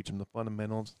better, teach them the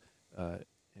fundamentals,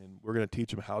 and we're going to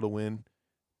teach them how to win.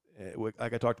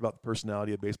 Like I talked about the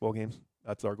personality of baseball games,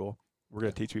 that's our goal. We're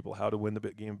going to teach people how to win the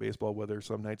game of baseball, whether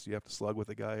some nights you have to slug with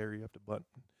a guy or you have to bunt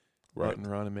and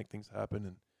run and make things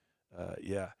happen.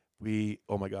 And,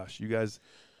 oh, my gosh, you guys,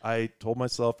 I told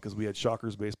myself because we had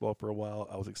Shockers baseball for a while,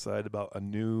 I was excited about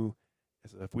I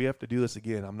said, if we have to do this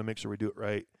again, I'm going to make sure we do it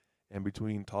right. And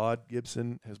between Todd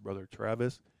Gibson, his brother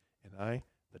Travis, and I,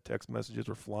 the text messages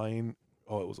were flying.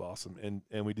 Oh, it was awesome.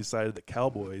 And we decided that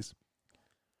Cowboys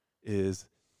is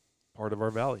part of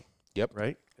our valley. Yep.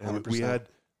 Right? And 100%.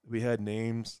 we had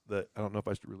names that I don't know if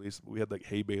I should release, but we had like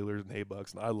Hay Baylors and Hay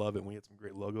Bucks, and I love it. And we had some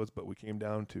great logos, but we came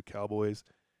down to Cowboys.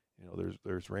 You know,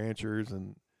 there's ranchers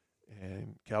and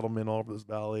cattlemen all over this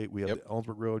valley. We have the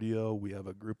Ellensburg Rodeo. We have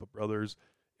a group of brothers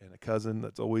and a cousin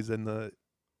that's always in the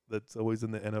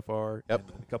NFR.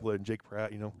 Yep. And a couple of Jake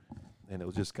Pratt, you know. And it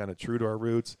was just kind of true to our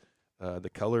roots. The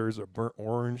colors are burnt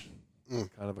orange, kind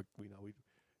of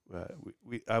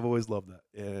I've always loved that,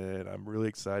 and I'm really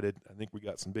excited. I think we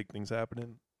got some big things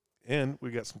happening, and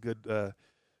we got some good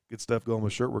stuff going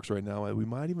with Shirtworks right now. We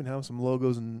might even have some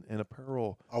logos and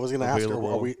apparel. I was going to ask her,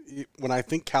 when I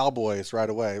think Cowboys right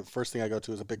away, first thing I go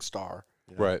to is a big star.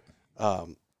 Right.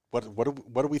 What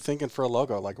are we thinking for a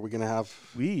logo? Like, are we going to have?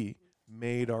 We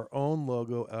made our own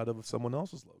logo out of someone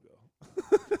else's logo.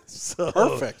 So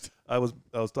perfect. I was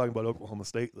talking about Oklahoma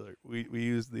State. We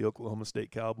used the Oklahoma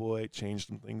State Cowboy, changed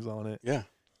some things on it. Yeah.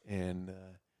 And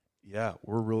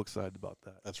we're real excited about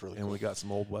that. That's really cool. cool. We got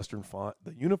some old Western font.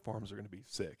 The uniforms are going to be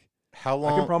sick. How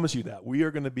long? I can promise you that. We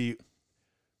are going to be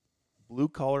blue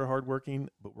collar, hardworking,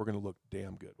 but we're going to look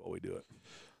damn good while we do it.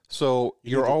 So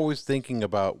you're always thinking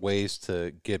about ways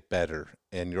to get better,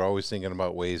 and you're always thinking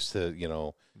about ways to, you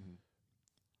know,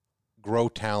 grow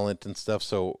talent and stuff.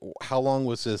 So how long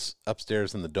was this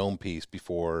upstairs in the dome piece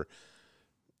before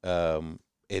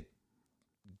it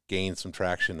gained some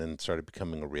traction and started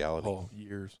becoming a reality? Oh,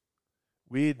 years.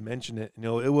 We had mentioned it. You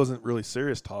know, it wasn't really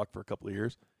serious talk for a couple of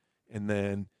years. And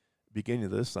then beginning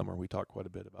of this summer, we talked quite a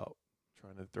bit about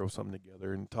trying to throw something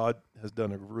together. And Todd has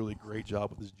done a really great job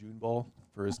with his June ball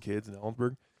for his kids in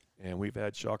Ellensburg. And we've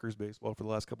had Shockers baseball for the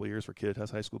last couple of years for Kid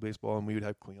Has High School baseball, and we would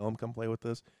have Cleom come play with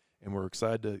us. And we're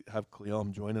excited to have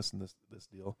Cleom join us in this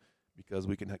deal because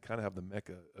we can kind of have the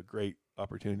Mecca, a great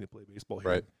opportunity to play baseball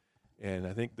here. Right. And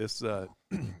I think this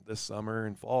this summer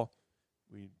and fall,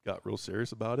 we got real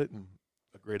serious about it, and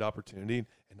a great opportunity.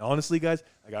 And honestly, guys,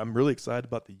 like, I'm really excited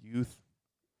about the youth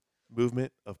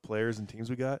movement of players and teams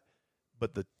we got,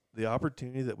 but the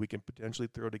opportunity that we can potentially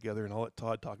throw together, and I'll let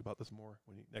Todd talk about this more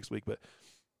next week, but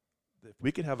if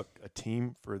we could have a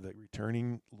team for the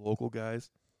returning local guys,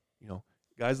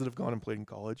 guys that have gone and played in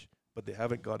college, but they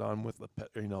haven't got on with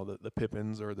the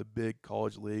Pippins or the big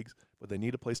college leagues, but they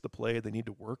need a place to play. They need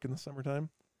to work in the summertime,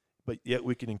 but yet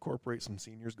we can incorporate some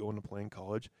seniors going to play in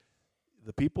college.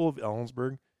 The people of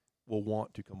Ellensburg will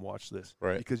want to come watch this,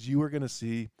 right? Because you are going to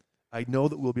see. I know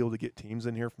that we'll be able to get teams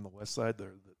in here from the west side,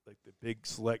 the big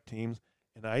select teams,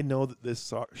 and I know that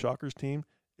this Shockers team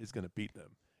is going to beat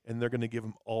them, and they're going to give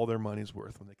them all their money's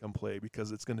worth when they come play,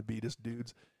 because it's going to be just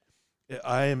dudes.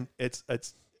 I'm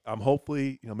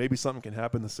hopefully, maybe something can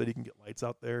happen. The city can get lights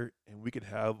out there, and we could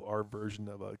have our version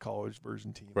of a college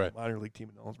version team, right, a minor league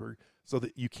team in Ellensburg, so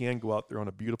that you can go out there on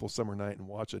a beautiful summer night and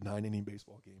watch a 9-inning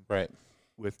baseball game, right,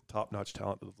 with top-notch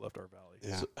talent that have left our valley.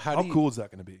 Yeah. So how cool is that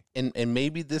going to be? And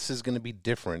maybe this is going to be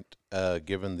different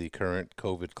given the current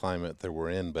COVID climate that we're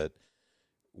in, but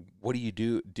what do you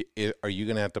do? Are you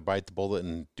going to have to bite the bullet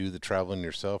and do the traveling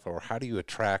yourself, or how do you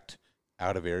attract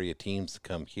out-of-area teams to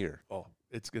come here? Oh,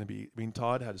 it's going to be – I mean,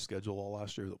 Todd had a schedule all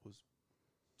last year that was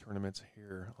tournaments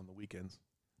here on the weekends,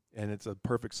 and it's a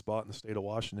perfect spot in the state of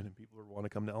Washington, and people want to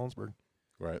come to Ellensburg.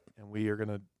 Right. And we are going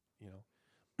to,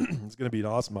 it's going to be an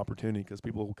awesome opportunity because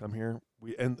people will come here.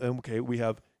 We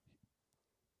have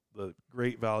the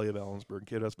great valley of Ellensburg,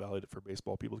 Kid-West Valley for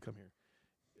baseball. People to come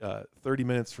here. 30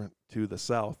 minutes to the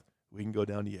south, we can go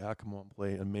down to Yakima and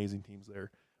play amazing teams there.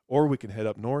 Or we can head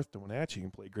up north to Wenatchee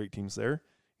and play great teams there.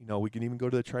 We can even go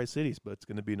to the Tri-Cities, but it's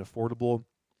going to be an affordable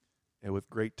and with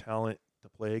great talent to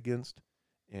play against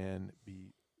and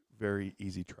be very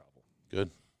easy travel.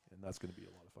 Good. And that's going to be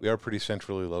a lot of fun. We are pretty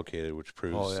centrally located, which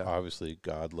proves, yeah, obviously,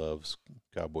 God loves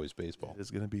Cowboys baseball. It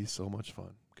is going to be so much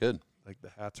fun. Good. Like, the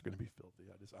hats are going to be filthy.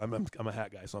 I'm a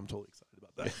hat guy, so I'm totally excited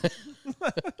about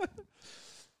that.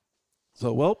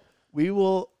 So, well, we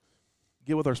will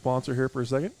get with our sponsor here for a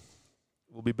second.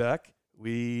 We'll be back.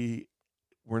 We're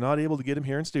not able to get him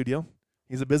here in studio.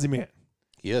 He's a busy man.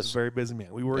 He is. He's a very busy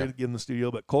man. We were going to get him in the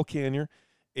studio, but Cole Canier,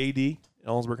 AD,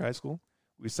 Ellensburg High School,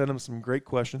 we sent him some great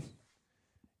questions.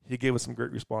 He gave us some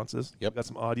great responses. Yep. We got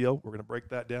some audio. We're going to break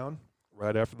that down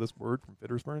right after this word from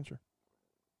Fitters Furniture.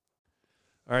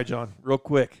 All right, John, real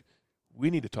quick.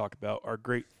 We need to talk about our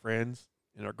great friends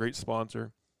and our great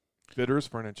sponsor, Fitters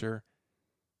Furniture.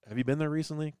 Have you been there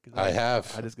recently? I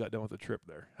have. I just got done with a trip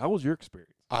there. How was your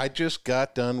experience? I just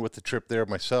got done with the trip there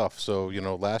myself. So,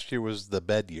 last year was the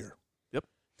bed year. Yep.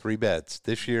 3 beds.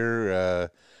 This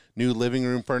year, new living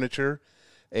room furniture.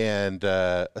 And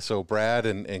so Brad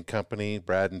and company,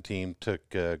 Brad and team took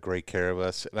great care of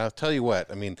us. And I'll tell you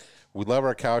what, I mean, we love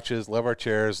our couches, love our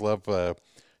chairs, love the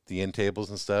end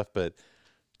tables and stuff, but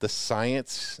the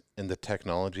science and the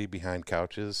technology behind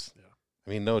couches, yeah. I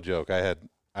mean, no joke. I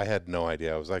had no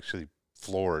idea. I was actually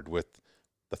floored with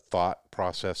the thought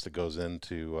process that goes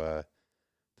into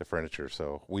the furniture.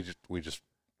 So we just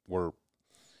were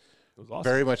awesome.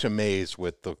 Very much amazed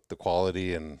with the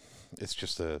quality, and it's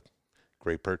just a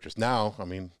great purchase. Now, I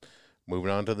mean,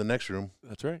 moving on to the next room.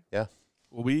 That's right. Yeah.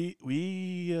 Well,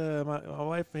 my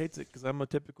wife hates it because I'm a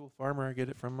typical farmer. I get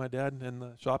it from my dad and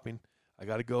the shopping. I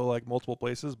got to go like multiple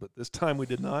places, but this time we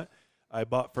did not. I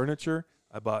bought furniture.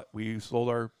 We sold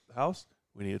our house.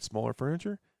 We needed smaller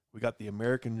furniture. We got the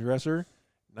American dresser,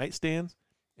 nightstands,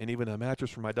 and even a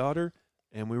mattress for my daughter.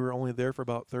 And we were only there for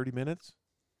about 30 minutes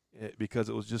because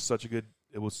it was just it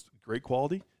was great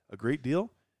quality, a great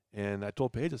deal. And I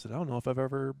told Paige, I said, I don't know if I've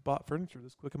ever bought furniture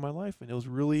this quick in my life. And it was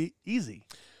really easy.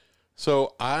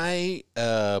 So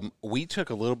we took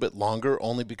a little bit longer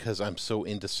only because I'm so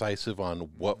indecisive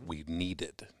on what we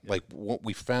needed. Yeah. Like what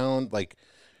we found, like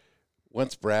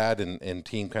once Brad and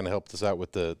team kind of helped us out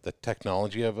with the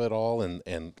technology of it all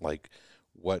and like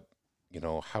what,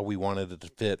 how we wanted it to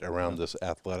fit around this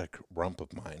athletic rump of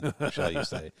mine, shall you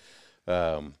say.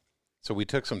 So we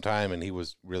took some time, and he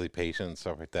was really patient and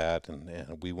stuff like that,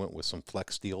 and we went with some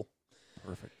flex steel.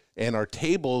 Perfect. And our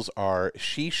tables are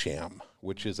Shisham,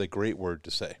 which is a great word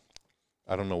to say.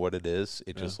 I don't know what it is.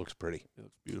 It just looks pretty. It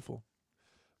looks beautiful.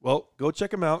 Well, go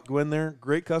check them out. Go in there.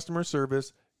 Great customer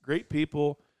service. Great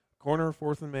people. Corner of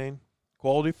 4th and Main.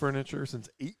 Quality furniture since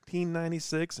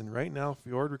 1896. And right now,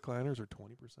 Fjord recliners are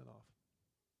 20% off.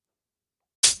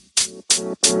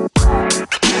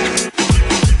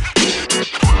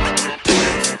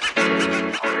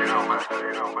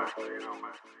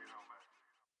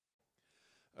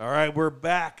 All right, we're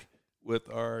back with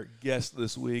our guest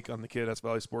this week on the Kittitas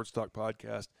Valley Sports Talk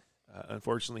podcast.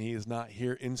 Unfortunately, he is not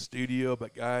here in studio,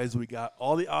 but guys, we got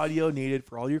all the audio needed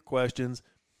for all your questions.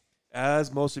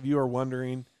 As most of you are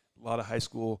wondering, a lot of high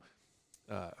school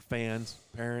fans,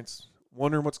 parents,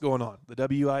 wondering what's going on. The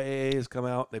WIAA has come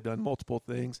out. They've done multiple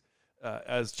things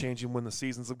as changing when the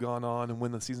seasons have gone on and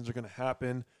when the seasons are going to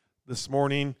happen. This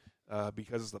morning,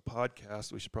 because it's the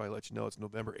podcast, we should probably let you know it's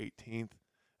November 18th.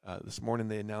 This morning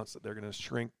they announced that they're going to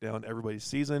shrink down everybody's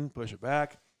season, push it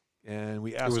back. And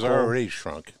we asked. It was already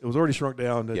shrunk. It was already shrunk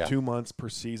down to 2 months per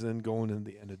season going in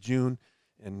the end of June.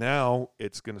 And now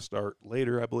it's going to start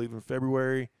later, I believe, in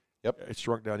February. Yep. It's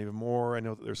shrunk down even more. I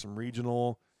know that there's some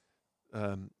regional.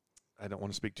 I don't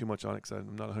want to speak too much on it because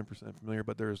I'm not 100% familiar,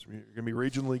 but there's going to be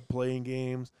regional league playing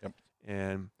games. Yep.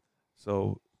 And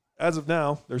so as of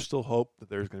now, there's still hope that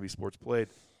there's going to be sports played.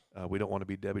 We don't want to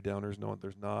be Debbie Downers knowing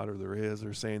there's not or there is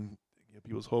or saying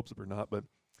people's hopes are not, but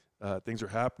things are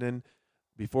happening.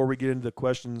 Before we get into the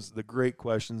questions, the great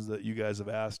questions that you guys have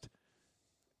asked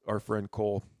our friend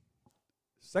Cole,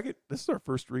 this is our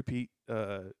first repeat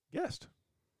guest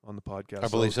on the podcast. I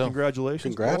believe so.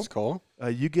 Congratulations. Congrats, Cole.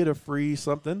 You get a free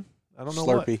something. I don't know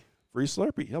Slurpee. what. Free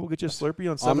Slurpee. Yeah, we'll get you a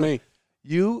Slurpee on 7. On me.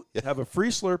 You have a free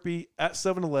Slurpee at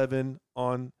 7-Eleven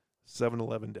on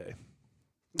 7-Eleven Day.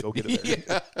 Go get it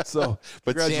there. So,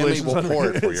 But congratulations. Sammy will pour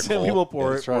it for you, Sammy Cole. will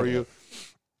pour it That's right. for you.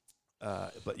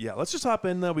 But yeah, let's just hop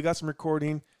in. We got some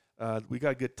recording. We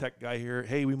got a good tech guy here.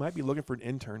 Hey, we might be looking for an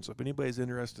intern. So if anybody's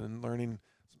interested in learning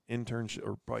some internship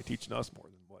or probably teaching us more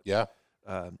than what. Yeah.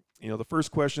 The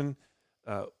first question,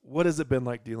 what has it been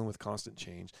like dealing with constant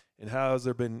change? And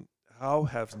how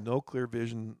has no clear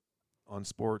vision on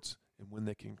sports and when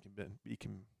they can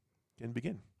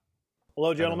begin?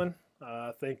 Hello, gentlemen.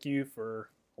 Thank you for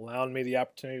allowing me the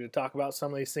opportunity to talk about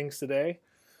some of these things today.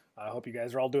 I hope you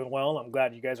guys are all doing well. I'm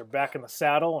glad you guys are back in the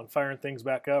saddle and firing things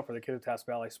back up for the Kittitas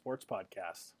Valley Sports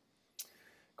Podcast.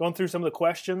 Going through some of the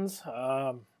questions,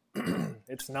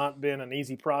 it's not been an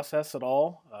easy process at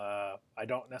all. I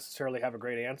don't necessarily have a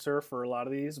great answer for a lot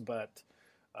of these, but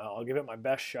I'll give it my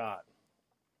best shot.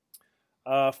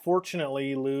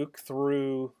 Fortunately, Luke,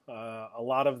 through a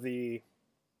lot of the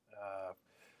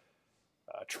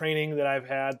training that I've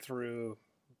had through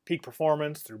Peak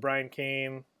Performance, through Brian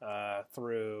Kane,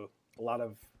 through a lot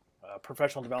of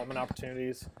professional development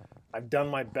opportunities, I've done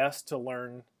my best to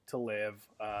learn to live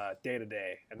day to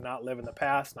day and not live in the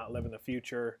past, not live in the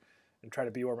future, and try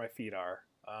to be where my feet are.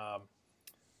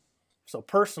 So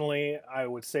personally, I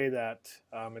would say that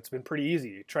it's been pretty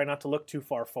easy. Try not to look too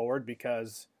far forward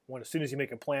because as soon as you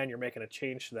make a plan, you're making a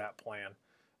change to that plan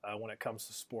when it comes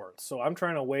to sports. So I'm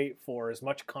trying to wait for as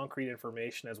much concrete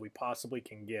information as we possibly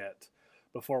can get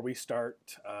before we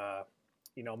start,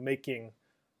 making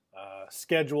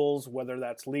schedules, whether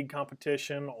that's league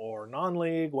competition or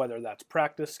non-league, whether that's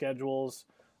practice schedules.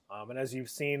 And as you've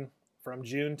seen from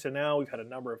June to now, we've had a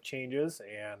number of changes,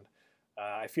 and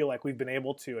I feel like we've been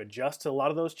able to adjust to a lot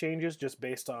of those changes just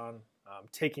based on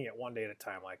taking it one day at a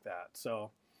time like that.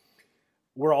 So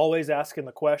we're always asking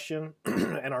the question,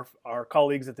 and our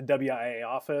colleagues at the WIAA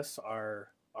office are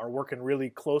working really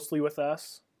closely with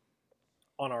us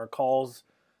on our calls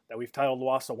that we've titled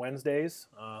WASA Wednesdays,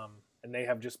 and they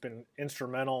have just been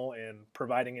instrumental in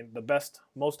providing the best,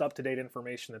 most up-to-date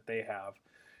information that they have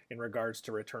in regards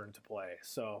to return to play.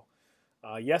 So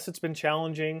yes, it's been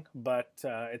challenging, but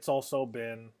it's also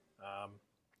been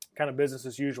kind of business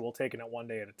as usual, taking it one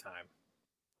day at a time.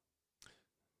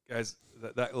 Guys,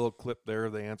 that little clip there,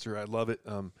 the answer, I love it.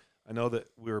 I know that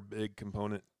we're a big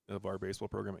component of our baseball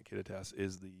program at Kittitas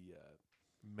is the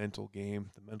mental game,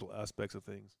 the mental aspects of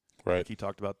things. Right. Like he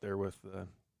talked about there with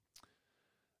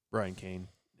Brian Kane.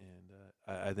 And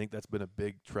I think that's been a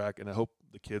big track, and I hope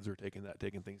the kids are taking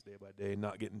things day by day,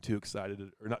 not getting too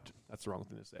excited, or not, that's the wrong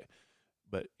thing to say,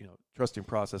 but, trusting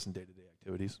process and day-to-day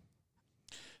activities.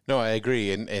 No, I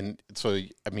agree. And so,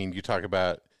 I mean, you talk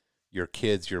about your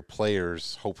kids, your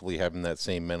players, hopefully having that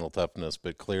same mental toughness,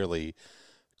 but clearly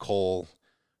Cole,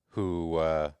 who,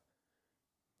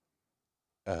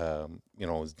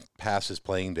 past his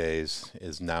playing days,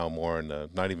 is now more in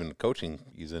not even coaching,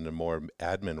 he's in a more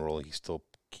admin role. He still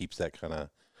keeps that kind of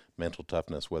mental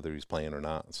toughness, whether he's playing or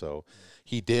not. So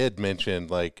he did mention,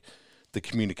 like, the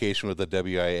communication with the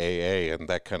WIAA, and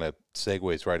that kind of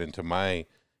segues right into my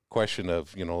question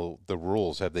of, the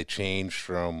rules. Have they changed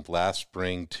from last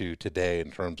spring to today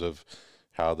in terms of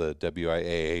how the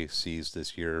WIAA sees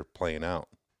this year playing out?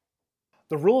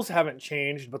 The rules haven't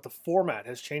changed, but the format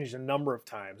has changed a number of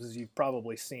times, as you've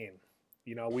probably seen.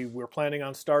 We're planning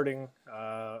on starting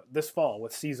this fall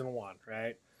with season 1,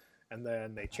 right? and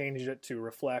then they changed it to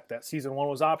reflect that season 1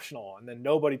 was optional, and then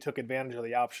nobody took advantage of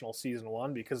the optional season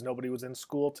 1 because nobody was in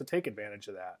school to take advantage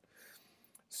of that.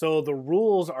 So the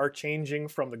rules are changing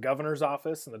from the governor's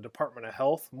office and the Department of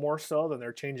Health more so than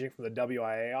they're changing from the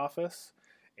WIA office.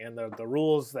 And the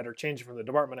rules that are changing from the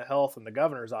Department of Health and the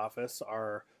governor's office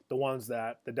are the ones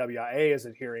that the WIA is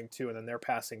adhering to, and then they're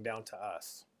passing down to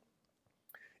us.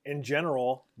 In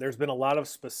general, there's been a lot of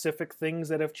specific things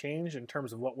that have changed in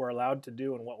terms of what we're allowed to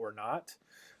do and what we're not,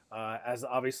 as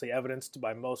obviously evidenced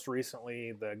by most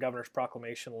recently the governor's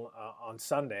proclamation on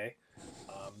Sunday.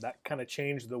 That kind of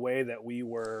changed the way that we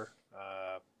were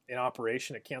in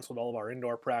operation. It canceled all of our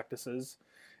indoor practices,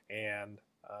 and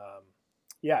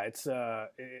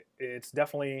it's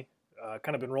definitely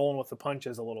kind of been rolling with the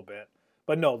punches a little bit.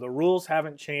 But no, the rules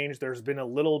haven't changed. There's been a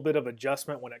little bit of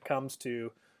adjustment when it comes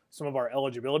to some of our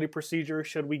eligibility procedures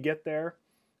should we get there.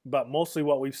 But mostly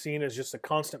what we've seen is just a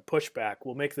constant pushback.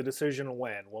 We'll make the decision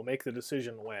when. We'll make the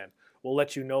decision when. We'll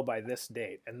let you know by this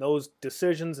date. And those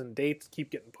decisions and dates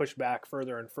keep getting pushed back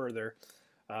further and further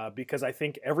because I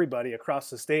think everybody across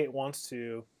the state wants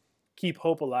to keep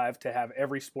hope alive to have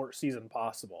every sports season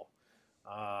possible.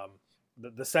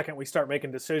 The second we start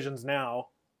making decisions now,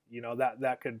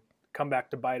 that could come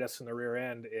back to bite us in the rear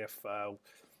end if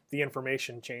the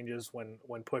information changes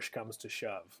when push comes to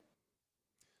shove.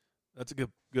 That's a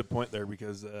good point there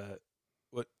because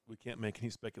we can't make any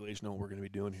speculation on what we're going to be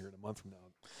doing here in a month from now.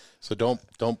 So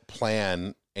don't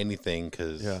plan anything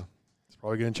because it's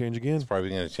probably going to change again. It's probably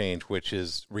going to change, which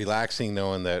is relaxing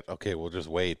knowing that, okay, we'll just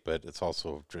wait, but it's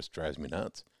also just drives me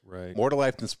nuts. Right. More to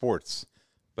life than sports,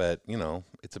 but,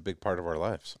 it's a big part of our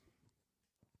lives.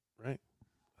 Right.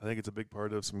 I think it's a big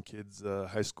part of some kids'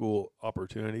 high school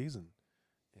opportunities, and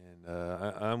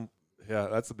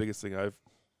that's the biggest thing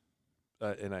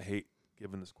and I hate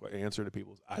giving this answer to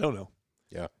people. I don't know.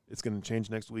 Yeah. It's going to change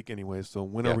next week anyway. So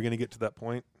when are we going to get to that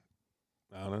point?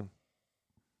 I don't know.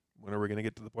 When are we going to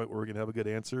get to the point where we're going to have a good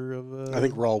answer of? I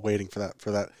think we're all waiting for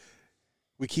that.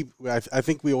 I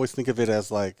think we always think of it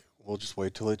as like, we'll just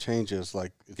wait till it changes.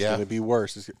 Like it's going to be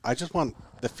worse. I just want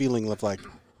the feeling of like,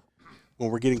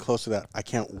 when we're getting close to that, I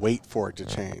can't wait for it to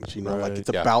change. Like it's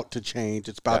about to change.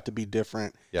 It's about to be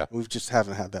different. Yeah. We just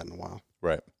haven't had that in a while.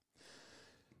 Right.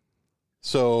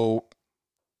 So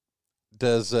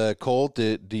does Cole,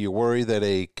 do you worry that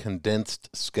a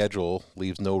condensed schedule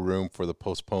leaves no room for the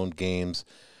postponed games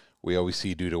we always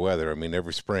see due to weather? I mean,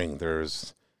 every spring we're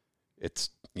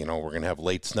going to have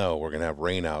late snow. We're going to have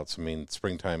rainouts. I mean,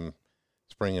 spring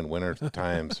and winter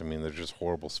times, I mean, they're just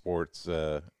horrible sports.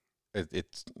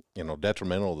 It's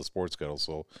detrimental to the sports schedule.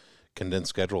 So condensed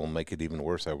schedule will make it even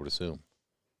worse, I would assume.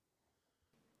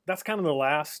 That's kind of the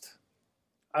last,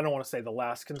 I don't want to say the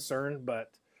last concern,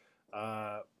 but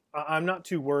I'm not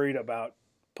too worried about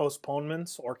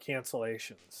postponements or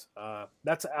cancellations.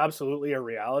 That's absolutely a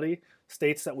reality.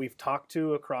 States that we've talked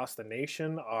to across the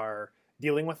nation are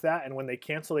dealing with that, and when they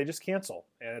cancel, they just cancel.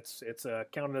 And it's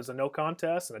counted as a no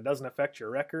contest, and it doesn't affect your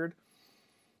record.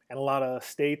 And a lot of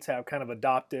states have kind of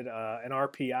adopted an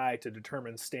RPI to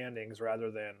determine standings rather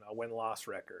than a win-loss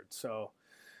record. So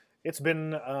it's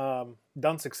been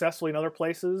done successfully in other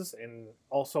places, and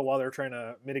also while they're trying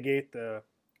to mitigate the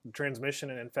transmission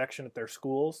and infection at their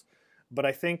schools. But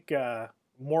I think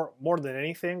more than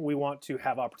anything, we want to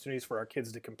have opportunities for our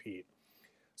kids to compete.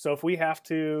 So if we have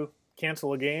to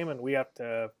cancel a game and we have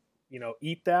to,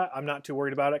 eat that, I'm not too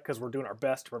worried about it because we're doing our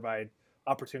best to provide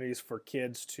opportunities for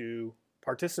kids to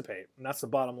participate, and that's the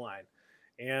bottom line.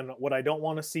 And what I don't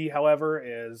want to see, however,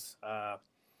 is I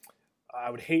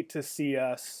would hate to see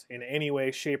us in any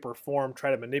way, shape, or form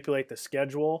try to manipulate the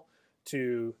schedule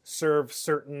to serve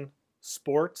certain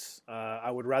sports. I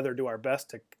would rather do our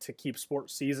best to keep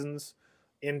sports seasons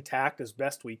intact as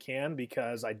best we can,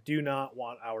 because I do not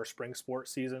want our spring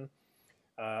sports season,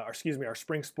 our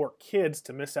spring sport kids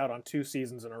to miss out on 2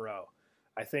 seasons in a row.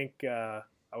 I think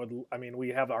we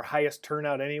have our highest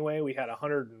turnout anyway. We had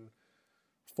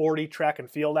 140 track and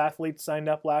field athletes signed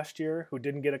up last year who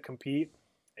didn't get to compete.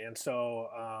 And so,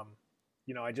 I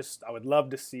would love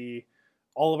to see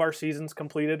all of our seasons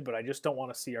completed, but I just don't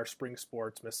want to see our spring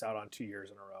sports miss out on 2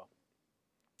 years in a row.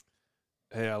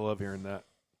 Hey, I love hearing that.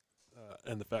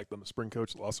 And the fact that I'm a spring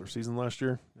coach lost their season last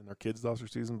year and our kids lost their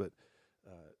season. But,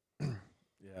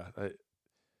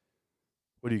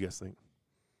 what do you guys think?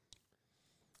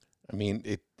 I mean,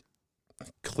 it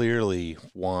clearly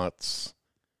wants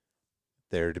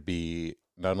there to be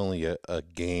not only a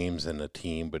games and a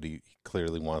team, but he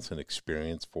clearly wants an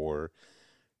experience for,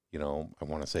 I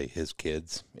want to say his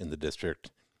kids in the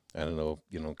district. I don't know,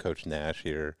 Coach Nash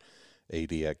here,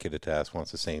 AD at Kittitas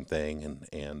wants the same thing.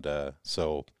 And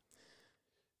so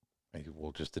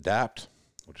We'll just adapt.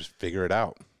 We'll just figure it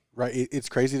out. Right. It's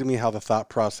crazy to me how the thought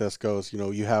process goes. You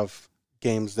know, you have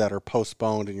games that are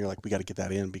postponed, and you're like, we got to get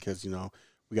that in because, you know,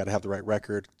 we got to have the right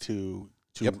record to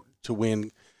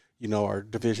win, you know, our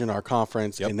division, our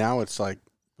conference. And now it's like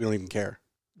we don't even care.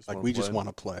 Like we just want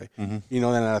to play. You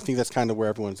know, and I think that's kind of where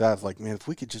everyone's at. It's like, man, if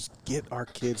we could just get our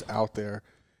kids out there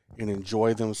and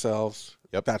enjoy themselves.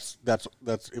 That's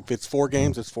if it's 4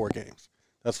 games, it's 4 games.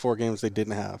 That's 4 games they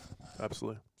didn't have.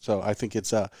 Absolutely. So I think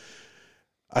it's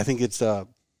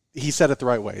he said it the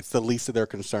right way. It's the least of their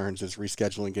concerns is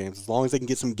rescheduling games. As long as they can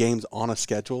get some games on a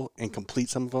schedule and complete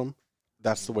some of them,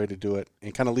 that's the way to do it. And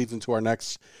it kind of leads into our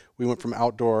next. We went from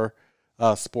outdoor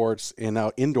sports, and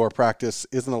now indoor practice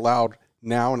isn't allowed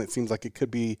now, and it seems like it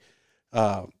could be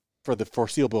for the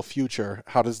foreseeable future.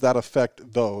 How does that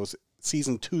affect those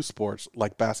Season 2 sports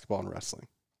like basketball and wrestling?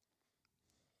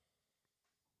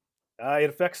 It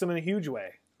affects them in a huge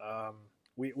way.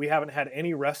 We haven't had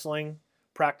any wrestling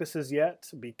practices yet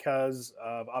because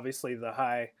of obviously the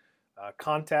high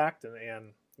contact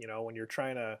and you know, when you're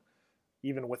trying to,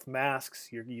 even with masks,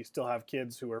 you still have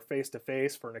kids who are face to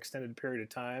face for an extended period of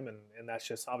time, and that's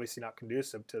just obviously not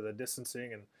conducive to the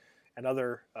distancing and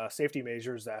other safety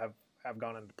measures that have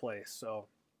gone into place. So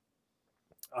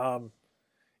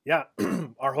yeah,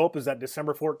 our hope is that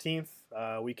December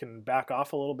 14th we can back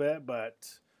off a little bit, but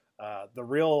the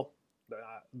real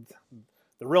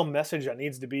message that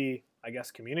needs to be, I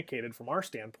guess, communicated from our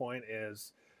standpoint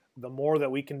is the more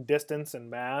that we can distance and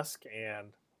mask and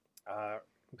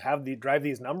drive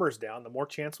these numbers down, the more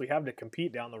chance we have to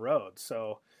compete down the road.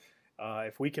 So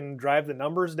if we can drive the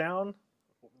numbers down,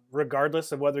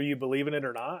 regardless of whether you believe in it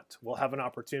or not, we'll have an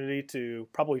opportunity to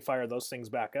probably fire those things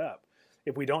back up.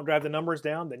 If we don't drive the numbers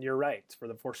down, then you're right. For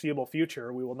the foreseeable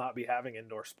future, we will not be having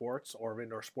indoor sports or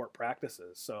indoor sport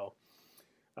practices. So,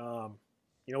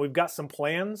 you know, we've got some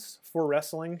plans for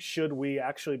wrestling should we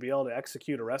actually be able to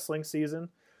execute a wrestling season.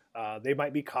 They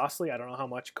might be costly. I don't know how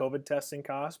much COVID testing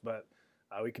costs, but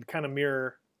we could kind of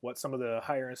mirror what some of the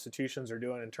higher institutions are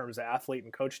doing in terms of athlete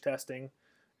and coach testing,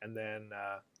 and then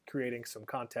creating some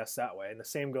contests that way. And the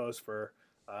same goes for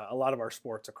a lot of our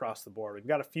sports across the board. We've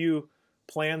got a few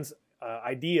plans,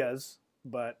 ideas,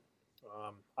 but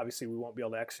obviously we won't be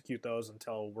able to execute those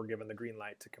until we're given the green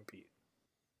light to compete.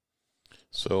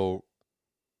 So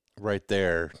right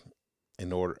there,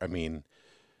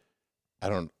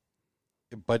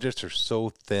 budgets are so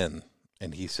thin.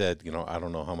 And he said, you know, I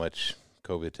don't know how much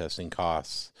COVID testing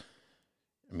costs.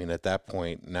 I mean, at that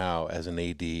point now, as an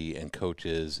AD and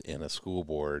coaches in a school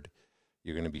board,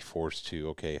 you're going to be forced to,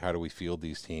 okay, how do we field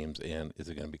these teams, and is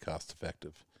it going to be cost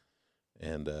effective?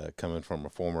 And coming from a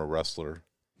former wrestler,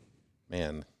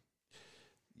 man,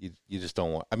 you just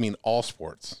don't want, I mean, all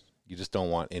sports, you just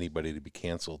don't want anybody to be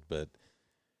canceled, but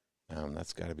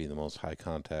that's got to be the most high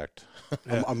contact.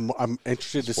 I'm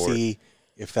interested to see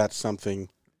if that's something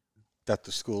that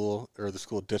the school or the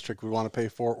school district would want to pay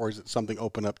for, or is it something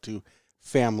open up to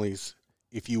families?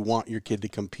 If you want your kid to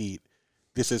compete,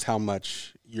 this is how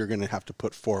much you're going to have to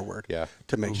put forward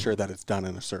to make sure that it's done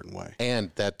in a certain way.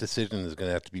 And that decision is going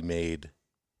to have to be made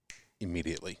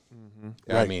immediately.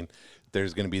 Right. I mean,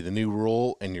 there's going to be the new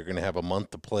rule, and you're going to have a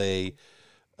month to play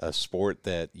a sport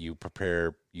that you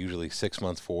prepare usually 6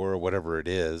 months for, or whatever it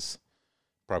is.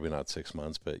 Probably not 6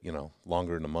 months, but, you know,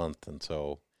 longer than a month. And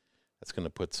so that's going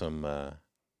to put some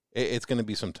it's going to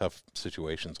be some tough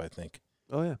situations, I think.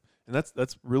 Oh, yeah. And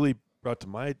that's really brought to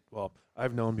my, well,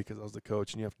 I've known because I was the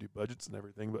coach and you have to do budgets and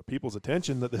everything, but people's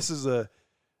attention that this is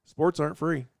sports aren't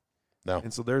free. No.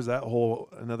 And so there's that whole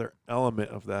another element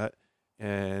of that.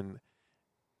 And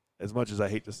as much as I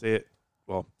hate to say it,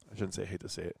 well, I shouldn't say I hate to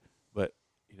say it, but,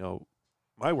 you know,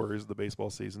 my worries of the baseball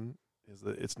season is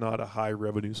that it's not a high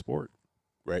revenue sport.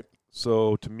 Right.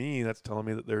 So to me, that's telling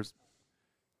me that there's,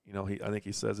 you know, I think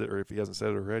he says it, or if he hasn't said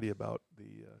it already, about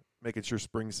the making sure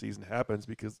spring season happens,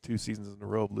 because 2 seasons in a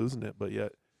row of losing it, but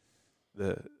yet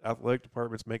the athletic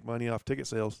departments make money off ticket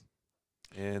sales,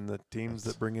 and the teams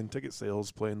that bring in ticket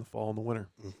sales play in the fall and the winter.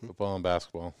 Football and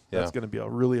basketball. That's going to be a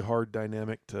really hard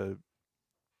dynamic to.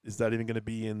 Is that even going to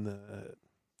be in the?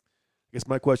 I guess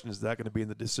my question is that going to be in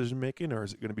the decision making, or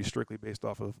is it going to be strictly based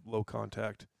off of low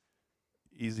contact,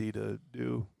 easy to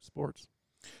do sports?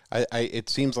 It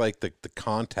seems like the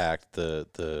contact,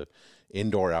 the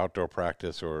indoor outdoor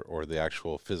practice, or the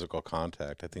actual physical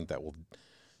contact, I think that will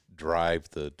drive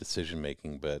the decision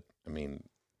making. But I mean,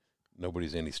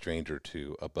 nobody's any stranger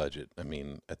to a budget. I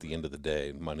mean, at the end of the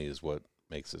day, money is what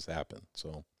makes this happen.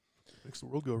 So makes the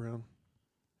world go round.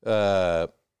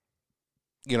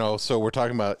 You know, so we're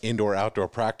talking about indoor outdoor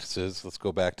practices. Let's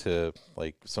go back to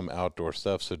like some outdoor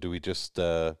stuff. So do we just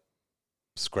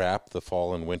scrap the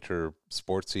fall and winter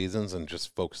sports seasons and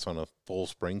just focus on a full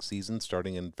spring season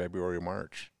starting in February or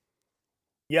March?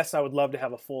 Yes, I would love to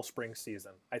have a full spring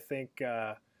season. I think,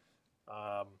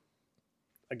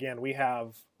 again, we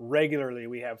have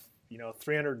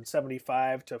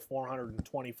 375 to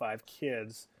 425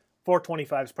 kids.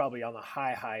 425 is probably on the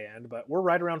high end, but we're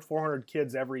right around 400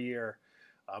 kids every year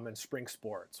in spring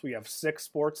sports. We have 6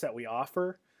 sports that we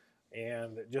offer,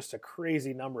 and just a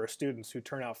crazy number of students who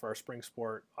turn out for our spring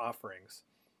sport offerings.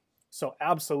 So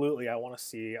absolutely, I want to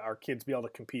see our kids be able to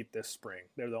compete this spring.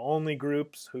 They're the only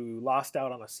groups who lost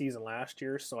out on a season last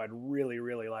year, so I'd really,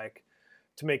 really like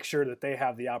to make sure that they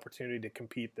have the opportunity to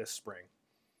compete this spring.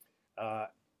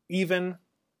 Even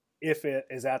if it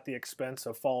is at the expense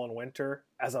of fall and winter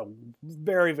as a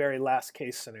very, very last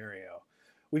case scenario.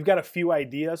 We've got a few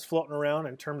ideas floating around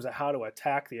in terms of how to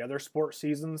attack the other sport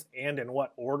seasons and in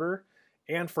what order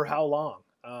and for how long.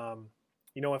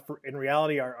 If in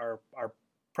reality our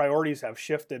priorities have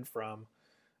shifted from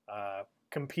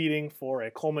competing for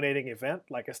a culminating event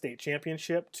like a state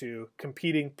championship to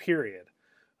competing, period.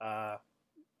 I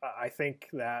think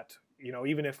that,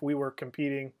 even if we were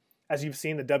competing, as you've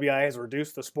seen, the WIA has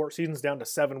reduced the sport seasons down to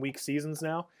 7-week seasons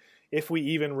now. If we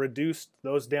even reduced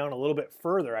those down a little bit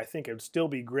further, I think it would still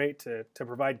be great to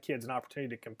provide kids an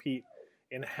opportunity to compete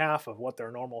in half of what their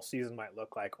normal season might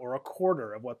look like, or a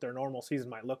quarter of what their normal season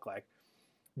might look like,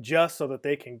 just so that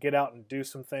they can get out and do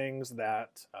some things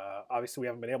that obviously we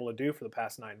haven't been able to do for the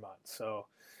past 9 months. So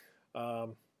I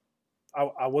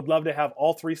would love to have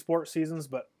all 3 sport seasons,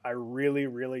 but I really,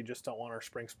 really just don't want our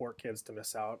spring sport kids to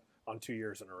miss out on 2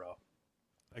 years in a row.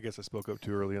 I guess I spoke up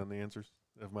too early on the answers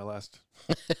of my last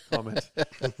comment.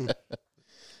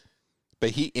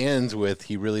 But he ends with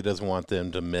he really doesn't want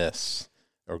them to miss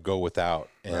or go without.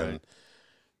 And,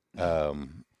 I've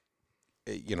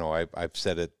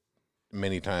said it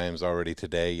many times already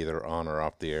today, either on or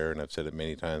off the air, and I've said it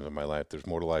many times in my life. There's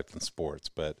more to life than sports,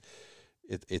 but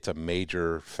it's a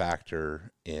major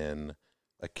factor in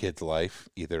a kid's life,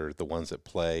 either the ones that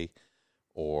play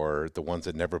or the ones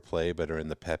that never play but are in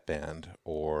the pep band,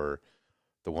 or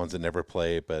the ones that never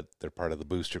play but they're part of the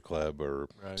booster club or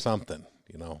something.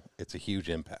 It's a huge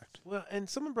impact. Well, and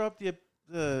someone brought up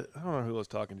the I don't know who I was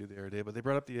talking to the other day, but they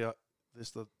brought up the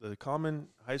common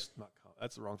high school.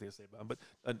 That's the wrong thing to say about him,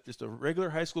 but just a regular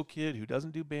high school kid who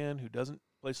doesn't do band, who doesn't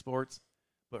play sports,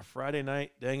 but Friday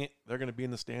night, dang it, they're going to be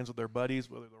in the stands with their buddies,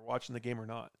 whether they're watching the game or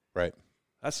not. Right.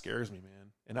 That scares me,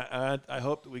 man. And I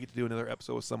hope that we get to do another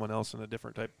episode with someone else in a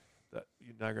different type that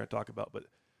you and I are going to talk about. But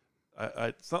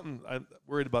I'm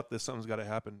worried about this. Something's got to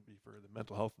happen for the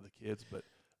mental health of the kids. But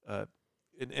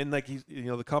and like he's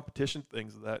the competition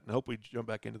things of that. And I hope we jump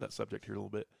back into that subject here a little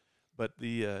bit. But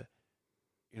the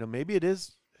maybe it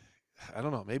is. I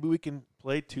don't know. Maybe we can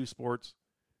play 2 sports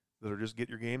that are just get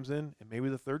your games in, and maybe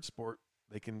the third sport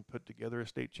they can put together a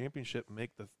state championship and make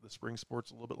the spring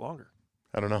sports a little bit longer.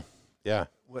 I don't know. Yeah.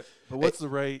 What's the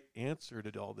right answer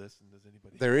to all this? And does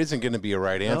anybody? There isn't going to be a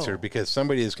right answer because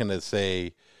somebody is going to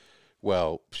say,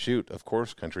 well, shoot, of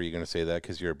course, country, you're going to say that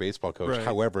because you're a baseball coach. Right.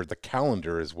 However, the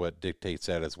calendar is what dictates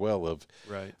that as well.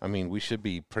 Right. I mean, we should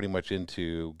be pretty much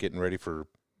into getting ready for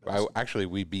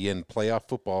we'd be in playoff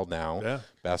football now,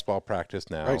 basketball practice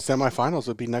now. Right, semifinals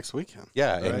would be next weekend.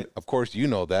 Yeah, and of course you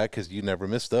know that because you never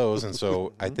miss those. And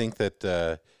so I think that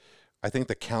the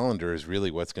calendar is really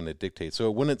what's going to dictate. So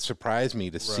it wouldn't surprise me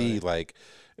to see like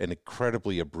an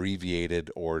incredibly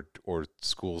abbreviated or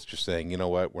schools just saying, you know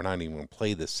what, we're not even going to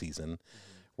play this season.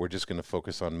 We're just going to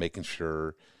focus on making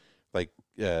sure, like,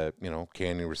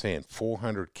 Canyon was saying,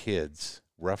 400 kids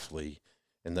roughly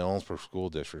in the Ellensburg School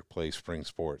District play spring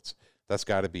sports. That's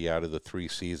got to be out of the 3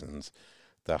 seasons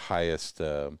the highest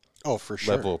for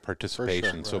sure. level of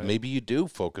participation. So maybe you do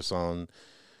focus on,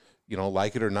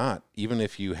 like it or not, even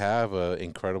if you have an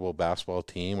incredible basketball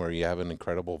team or you have an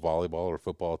incredible volleyball or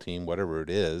football team, whatever it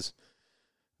is,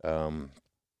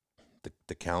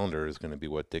 the calendar is going to be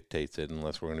what dictates it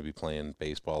unless we're going to be playing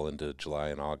baseball into July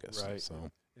and August. Right. So.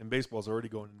 And baseball's already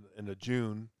going into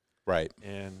June. Right.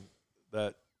 And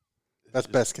that's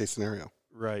best case scenario.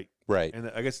 Right. Right. And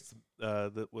I guess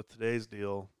with today's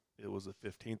deal, it was the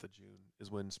 15th of June is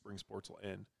when spring sports will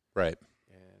end. Right.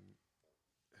 And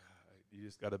you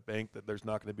just got to bank that there's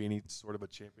not going to be any sort of a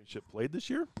championship played this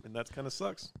year, and that kind of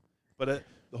sucks. But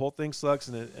the whole thing sucks,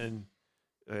 and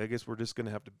I guess we're just going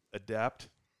to have to adapt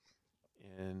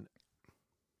and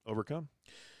overcome.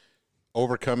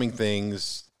 Overcoming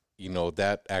things,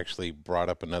 that actually brought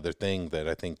up another thing that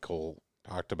I think Cole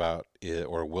talked about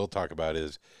or will talk about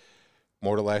is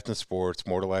more to life than sports,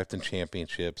 more to life than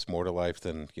championships, more to life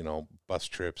than, bus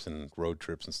trips and road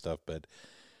trips and stuff. But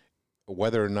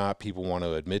whether or not people want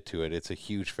to admit to it, it's a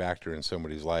huge factor in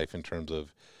somebody's life in terms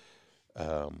of,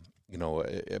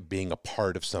 being a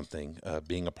part of something,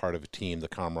 being a part of a team, the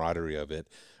camaraderie of it,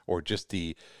 or just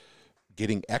the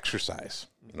getting exercise.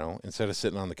 Instead of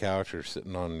sitting on the couch or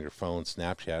sitting on your phone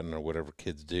Snapchatting or whatever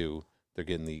kids do, they're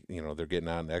getting they're getting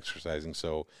out and exercising.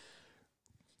 So,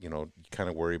 you kind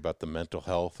of worry about the mental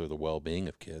health or the well-being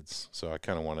of kids. So I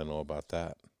kind of want to know about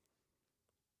that.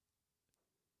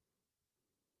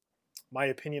 My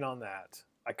opinion on that,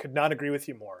 I could not agree with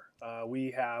you more.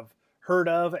 We have heard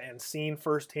of and seen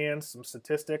firsthand some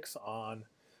statistics on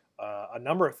a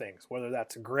number of things, whether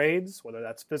that's grades, whether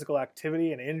that's physical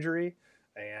activity and injury,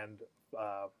 and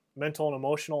mental and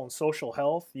emotional and social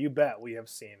health. You bet we have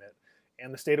seen it.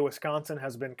 And the state of Wisconsin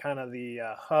has been kind of the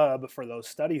hub for those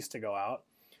studies to go out.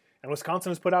 And Wisconsin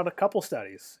has put out a couple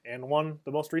studies. And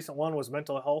the most recent one was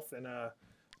mental health in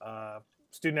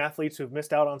student athletes who've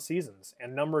missed out on seasons.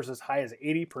 And numbers as high as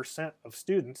 80% of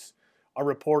students are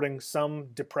reporting some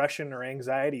depression or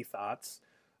anxiety thoughts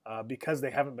because they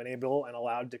haven't been able and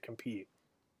allowed to compete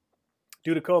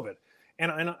due to COVID.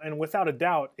 And without a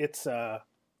doubt, it's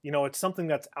it's something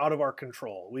that's out of our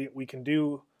control. We can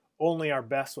do only our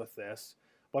best with this,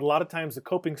 but a lot of times the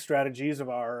coping strategies of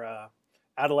our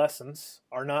adolescents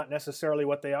are not necessarily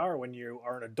what they are when you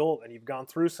are an adult and you've gone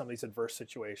through some of these adverse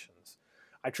situations.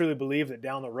 I truly believe that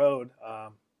down the road,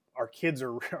 our kids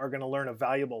are going to learn a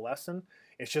valuable lesson.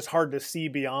 It's just hard to see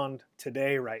beyond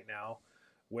today right now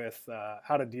with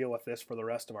how to deal with this for the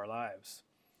rest of our lives.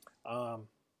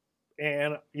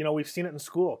 And we've seen it in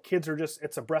school. Kids are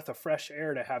it's a breath of fresh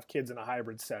air to have kids in a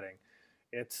hybrid setting.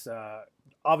 It's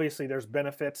obviously there's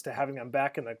benefits to having them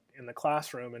back in the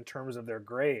classroom in terms of their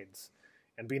grades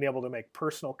and being able to make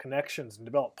personal connections and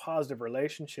develop positive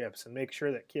relationships and make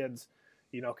sure that kids,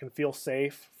 can feel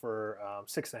safe for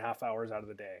 6.5 hours out of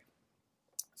the day.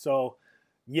 So,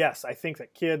 yes, I think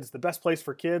that the best place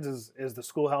for kids is the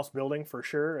schoolhouse building for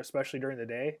sure, especially during the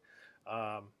day.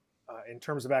 In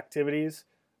terms of activities,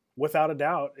 without a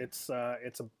doubt, it's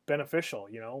beneficial.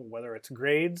 Whether it's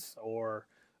grades or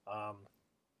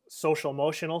social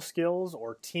emotional skills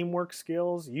or teamwork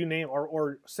skills, you name,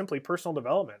 or simply personal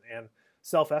development and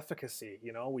self-efficacy.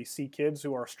 We see kids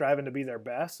who are striving to be their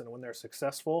best, and when they're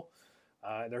successful,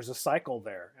 there's a cycle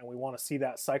there, and we want to see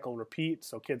that cycle repeat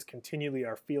so kids continually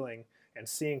are feeling and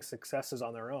seeing successes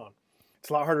on their own. It's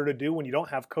a lot harder to do when you don't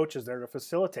have coaches there to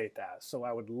facilitate that. So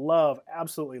I would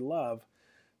absolutely love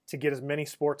to get as many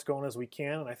sports going as we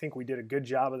can, and I think we did a good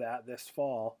job of that this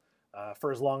fall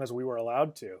for as long as we were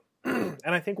allowed to.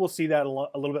 And I think we'll see that a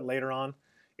little bit later on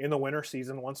in the winter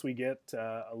season once we get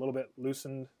a little bit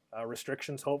loosened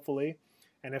restrictions, hopefully.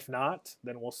 And if not,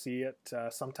 then we'll see it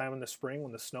sometime in the spring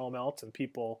when the snow melts and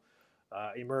people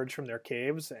emerge from their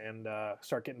caves and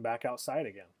start getting back outside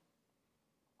again.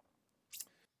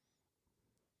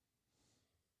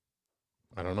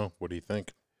 I don't know. What do you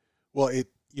think? Well,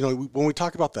 when we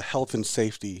talk about the health and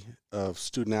safety of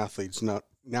student athletes,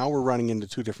 now we're running into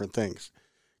two different things,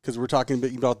 because we're talking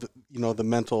about the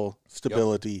mental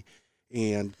stability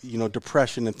and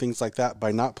depression and things like that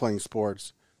by not playing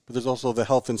sports. But there's also the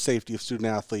health and safety of student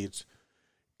athletes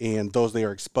and those they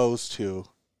are exposed to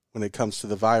when it comes to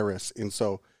the virus. And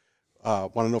so,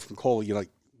 want to know from Cole,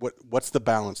 what's the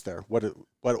balance there? What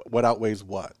outweighs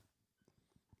what?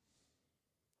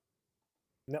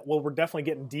 Well, we're definitely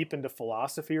getting deep into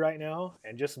philosophy right now,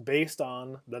 and just based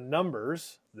on the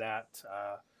numbers that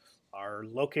are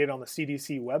located on the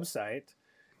CDC website,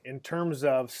 in terms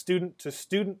of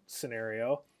student-to-student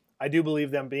scenario, I do believe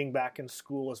them being back in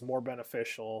school is more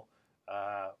beneficial,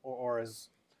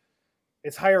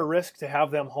 it's higher risk to have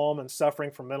them home and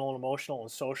suffering from mental and emotional and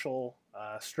social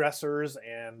stressors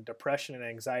and depression and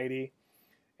anxiety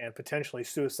and potentially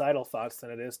suicidal thoughts than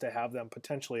it is to have them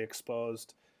potentially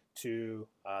exposed to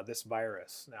this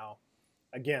virus. Now,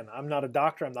 again, I'm not a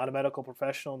doctor. I'm not a medical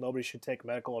professional. Nobody should take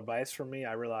medical advice from me.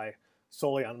 I rely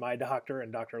solely on my doctor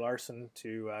and Dr. Larson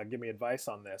to give me advice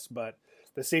on this. But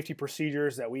the safety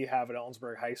procedures that we have at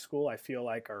Ellensburg High School, I feel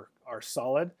like are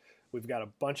solid. We've got a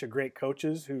bunch of great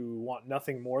coaches who want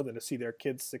nothing more than to see their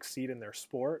kids succeed in their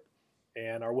sport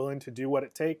and are willing to do what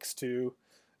it takes to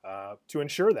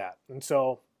ensure that. And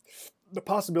so the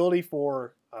possibility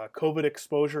for COVID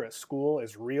exposure at school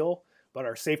is real, but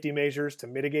our safety measures to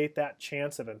mitigate that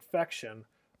chance of infection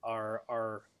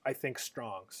are I think,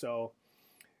 strong. So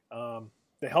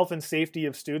the health and safety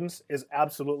of students is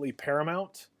absolutely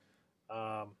paramount,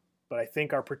 but I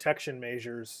think our protection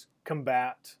measures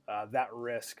combat that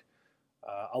risk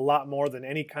a lot more than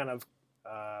any kind of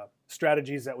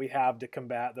strategies that we have to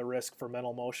combat the risk for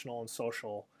mental, emotional, and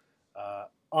social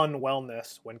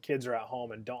unwellness when kids are at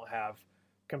home and don't have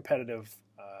competitive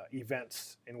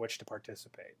events in which to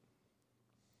participate.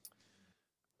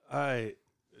 I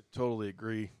totally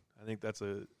agree. I think that's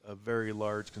a very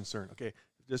large concern. Okay,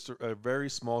 just a very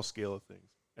small scale of things.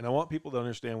 And I want people to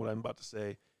understand what I'm about to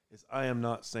say is I am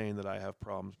not saying that I have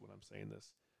problems when I'm saying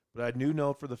this. But I do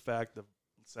know for the fact of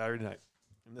Saturday night,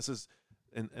 and this is,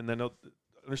 and I know,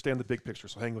 understand the big picture,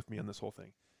 so hang with me on this whole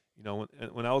thing. You know,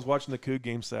 when I was watching the Coug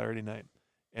game Saturday night,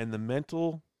 and the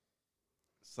mental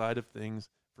side of things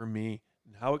for me,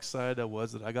 and how excited I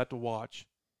was that I got to watch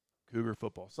Cougar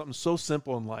football, something so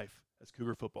simple in life as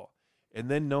Cougar football. And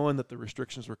then knowing that the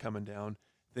restrictions were coming down,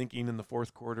 thinking in the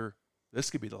fourth quarter, this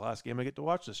could be the last game I get to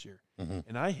watch this year. Mm-hmm.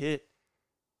 And I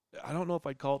don't know if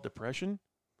I'd call it depression,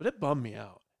 but it bummed me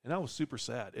out. And I was super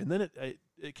sad. And then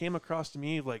it came across to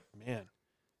me like, man,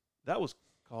 that was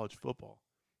college football.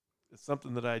 It's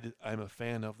something that I'm a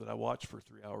fan of, that I watch for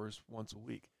 3 hours once a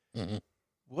week. Mm-hmm.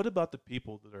 What about the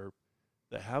people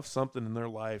that have something in their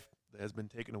life that has been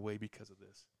taken away because of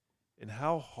this? And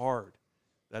how hard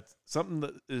that's something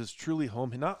that is truly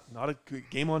home, not a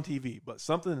game on TV, but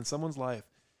something in someone's life.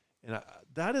 And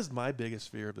that is my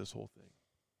biggest fear of this whole thing.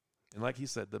 And like he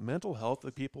said, the mental health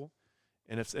of people.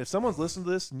 And if someone's listening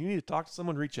to this and you need to talk to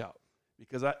someone, reach out,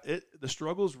 because the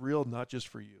struggle is real, not just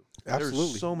for you. Absolutely.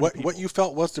 There's so many What you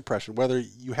felt was depression. Whether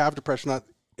you have depression or not,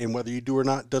 and whether you do or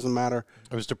not, doesn't matter.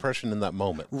 It was depression in that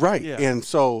moment. Right. Yeah. And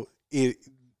so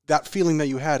that feeling that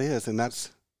you had is, and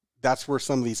that's where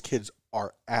some of these kids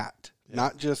are at. Yeah.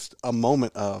 Not just a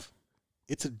moment of,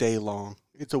 it's a day long,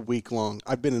 it's a week long.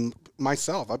 I've been in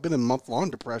month-long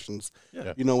depressions,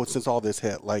 Yeah. Since all this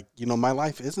hit. Like, my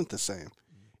life isn't the same.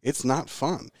 It's not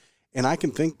fun. And I can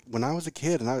think when I was a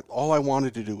kid and all I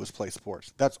wanted to do was play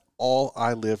sports. That's all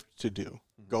I lived to do.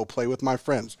 Go play with my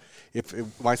friends. If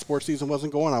my sports season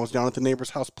wasn't going, I was down at the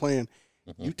neighbor's house playing.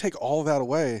 Mm-hmm. You take all that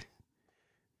away,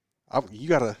 you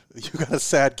got a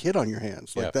sad kid on your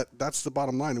hands. Like that's the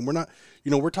bottom line. And we're not,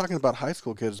 we're talking about high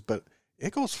school kids, but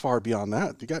it goes far beyond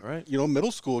that. You got, right.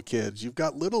 Middle school kids. You've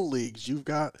got little leagues. You've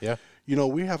got,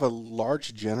 we have a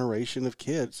large generation of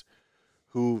kids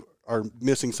who are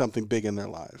missing something big in their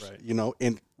lives. Right.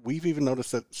 And we've even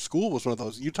noticed that school was one of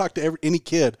those. You talk to any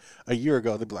kid a year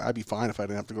ago, they'd be like, I'd be fine if I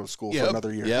didn't have to go to school for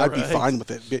another year. Yeah, I'd be fine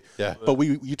with it. Yeah. But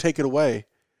you take it away,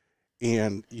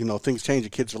 and things change. The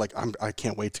kids are like, I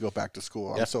can't wait to go back to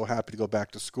school. I'm so happy to go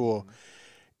back to school.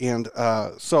 And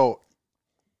so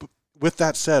with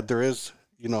that said, there is,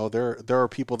 there are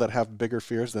people that have bigger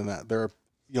fears than that.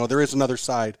 There is another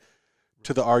side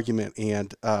to the argument,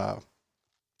 and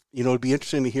it'd be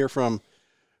interesting to hear from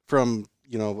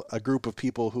a group of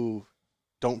people who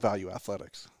don't value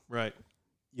athletics. Right.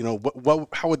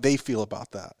 How would they feel about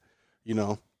that?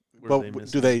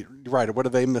 What are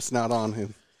they missing out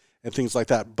on, and things like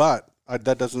that. But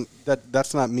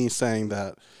that's not me saying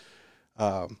that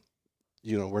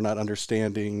we're not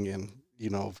understanding, and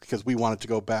because we want it to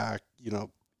go back.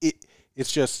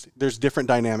 It's just there's different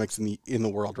dynamics in the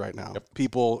world right now. Yep.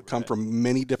 People come from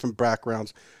many different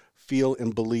backgrounds, feel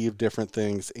and believe different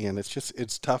things, and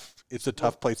it's tough. It's a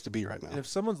tough place to be right now. And if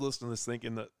someone's listening to this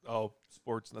thinking that,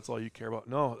 sports, and that's all you care about,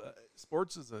 no,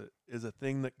 sports is a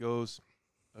thing that goes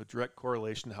a direct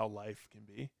correlation to how life can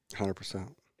be. 100%.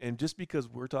 And just because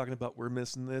we're talking about we're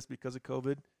missing this because of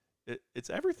COVID, it's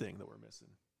everything that we're missing.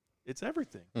 It's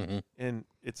everything. Mm-hmm. And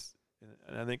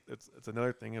I think it's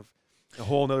another thing of a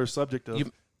whole other subject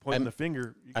of pointing the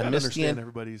finger. You got to understand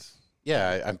everybody's.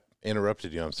 Yeah, I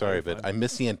interrupted you. I'm sorry, Fine. but I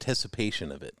miss the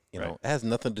anticipation of it. Right. It has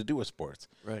nothing to do with sports.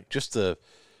 Right. Just the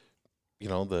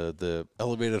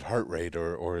elevated heart rate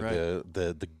or Right.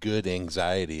 the good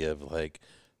anxiety of like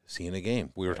seeing a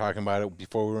game. We were talking about it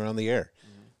before we were on the air.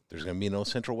 Mm-hmm. There's going to be no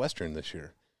Central Western this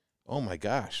year. Oh my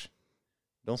gosh,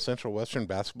 no Central Western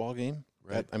basketball game.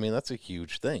 Right. That's a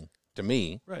huge thing to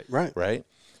me. Right. Right. Right.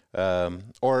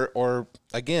 Or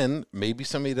again, maybe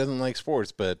somebody doesn't like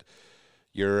sports, but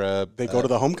you're They go to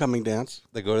the homecoming dance.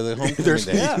 they go to the homecoming There's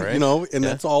dance, right? and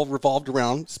that's all revolved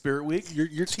around Spirit Week. your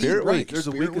team. Spirit right. Week. There's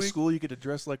a Spirit week of school you get to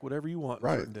dress like whatever you want. on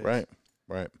Right, certain days.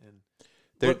 Right.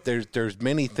 And There's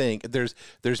many things.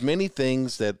 There's many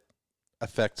things that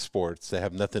affect sports that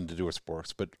have nothing to do with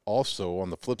sports, but also on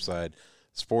the flip side,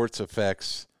 sports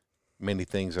affects many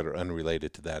things that are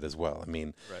unrelated to that as well. I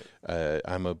mean,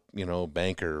 I'm a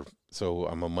banker, so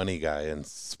I'm a money guy, and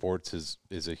sports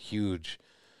is a huge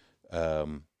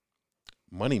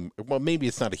money. Well, maybe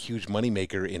it's not a huge money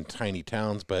maker in tiny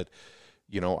towns, but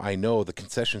I know the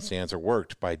concession stands are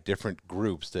worked by different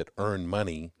groups that earn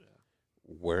money.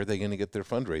 Where are they going to get their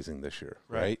fundraising this year?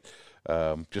 Right.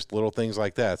 Just little things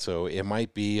like that. So it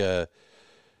might be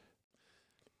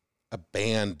a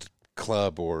band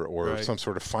club or Right. some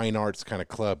sort of fine arts kind of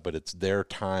club, but it's their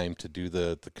time to do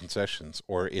the concessions,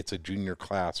 or it's a junior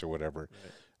class or whatever.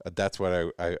 That's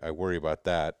what I worry about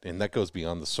that, and that goes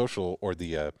beyond the social or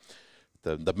the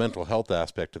mental health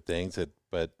aspect of things.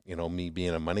 But me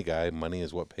being a money guy, money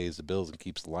is what pays the bills and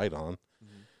keeps the light on.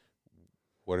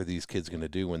 What are these kids going to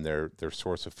do when their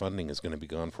source of funding is going to be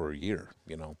gone for a year?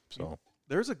 So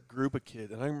There's a group of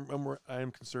kids, and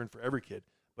I'm concerned for every kid,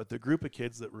 but the group of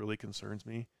kids that really concerns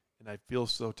me, and I feel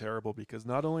so terrible because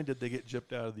not only did they get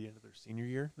gypped out of the end of their senior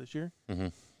year this year,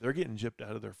 they're getting gypped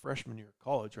out of their freshman year of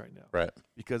college right now. right,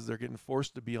 Because they're getting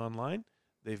forced to be online.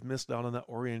 They've missed out on that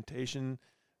orientation.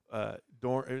 You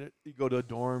go to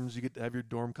dorms, you get to have your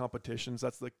dorm competitions.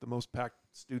 That's like the most packed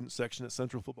student section at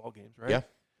Central football games, right? Yeah.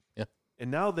 And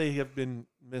now they have been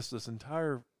missed this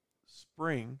entire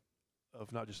spring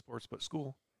of not just sports but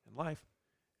school and life.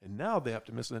 And now they have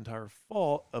to miss an entire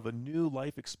fall of a new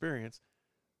life experience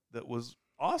that was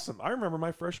awesome. I remember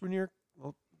my freshman year.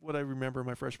 Well, what I remember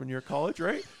my freshman year of college,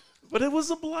 right? But it was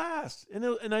a blast.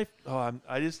 I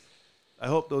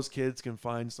hope those kids can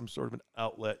find some sort of an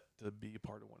outlet to be a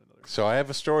part of one another. So I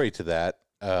have a story to that,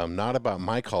 not about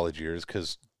my college years,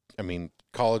 because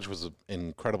college was an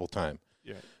incredible time.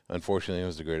 Yeah, Unfortunately, it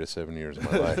was the greatest 7 years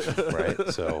of my life, right?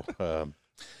 So,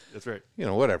 that's right.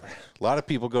 whatever. A lot of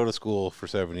people go to school for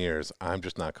 7 years. I'm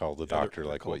just not called a doctor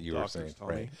They're like called what you were doctors, saying,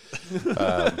 Tommy.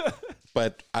 right?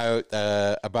 But I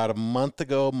about a month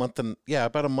and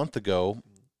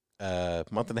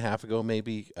a half ago,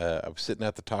 maybe, I was sitting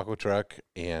at the taco truck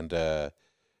and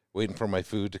waiting for my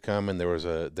food to come, and there was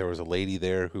a lady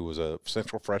there who was a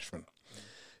Central freshman.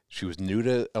 She was new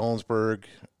to Ellensburg,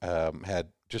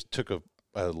 had just took a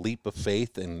leap of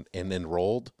faith and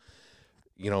enrolled.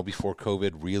 Before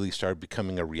COVID really started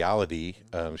becoming a reality,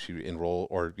 she enrolled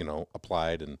or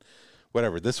applied and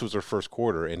whatever. This was her first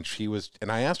quarter, and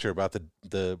I asked her about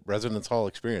the residence hall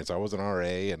experience. I was an RA,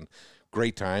 and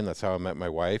great time. That's how I met my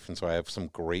wife, and so I have some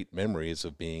great memories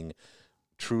of being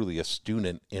truly a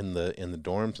student in the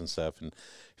dorms and stuff. And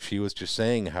she was just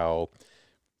saying how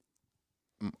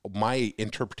my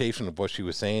interpretation of what she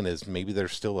was saying is maybe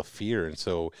there's still a fear, and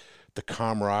so the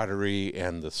camaraderie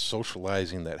and the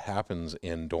socializing that happens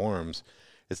in dorms,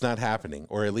 it's not happening,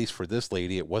 or at least for this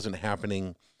lady, it wasn't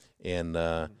happening in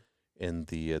the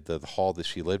hall that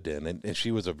she lived in. And she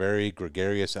was a very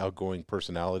gregarious, outgoing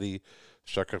personality.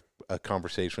 Struck a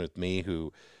conversation with me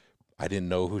who I didn't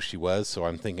know who she was, so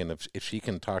I'm thinking if she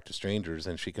can talk to strangers,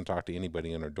 and she can talk to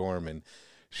anybody in her dorm. And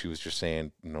she was just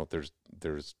saying,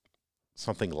 there's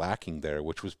something lacking there,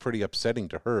 which was pretty upsetting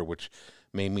to her, which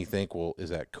made me think, well, is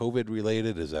that COVID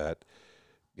related? Is that,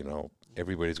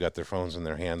 everybody's got their phones in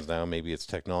their hands now. Maybe it's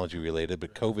technology related,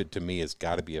 but COVID to me has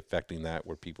got to be affecting that,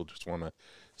 where people just want to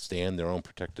stay in their own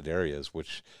protected areas,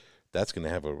 which that's going to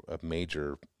have a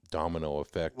major domino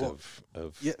effect of.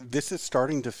 Yeah, this is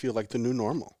starting to feel like the new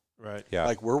normal. Right. Yeah.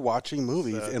 Like we're watching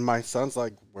movies, and my son's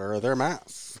like, "Where are their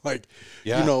masks?" Like,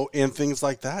 Yeah. And things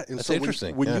like that. And That's so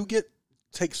interesting. when Yeah. you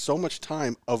take so much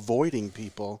time avoiding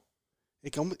people,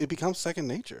 it becomes second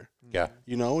nature. Yeah.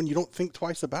 And you don't think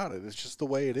twice about it. It's just the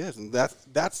way it is, and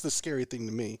that's the scary thing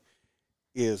to me.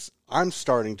 Is I'm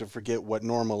starting to forget what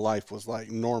normal life was like.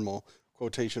 Normal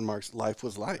quotation marks life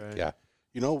was like. Right. Yeah.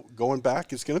 Going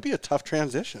back, it's going to be a tough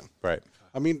transition. Right.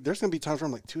 I mean, there's going to be times where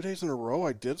I'm like, 2 days in a row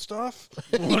I did stuff.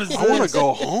 What is I want this? to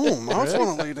go home. I just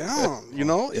want to lay down.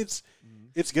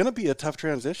 It's going to be a tough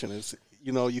transition. It's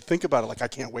you think about it like, I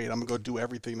can't wait. I'm going to go do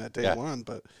everything that day one.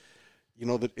 But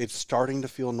that it's starting to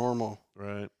feel normal,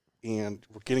 Right. and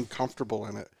we're getting comfortable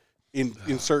in it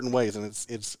in certain ways, and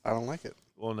it's I don't like it.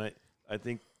 Well, and I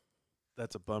think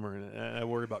that's a bummer, and I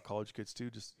worry about college kids too.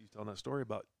 Just you telling that story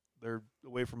about they're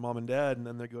away from mom and dad, and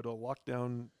then they go to a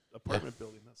lockdown apartment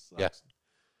building. That sucks. Yeah.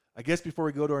 I guess before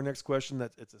we go to our next question,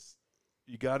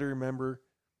 you got to remember,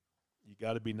 you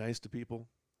got to be nice to people.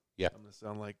 Yeah. I'm gonna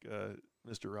sound like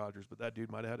Mr. Rogers, but that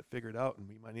dude might have had it figured out, and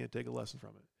we might need to take a lesson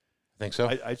from it. I think so.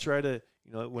 I try to,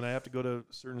 when I have to go to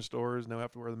certain stores and I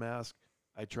have to wear the mask,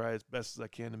 I try as best as I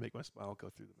can to make my smile go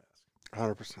through the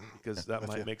mask, 100%. because that With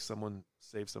might you. make someone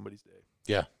save somebody's day.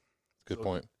 Yeah. Good So-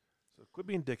 point. So quit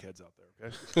being dickheads out there,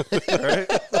 okay? All right?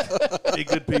 Be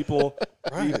good people.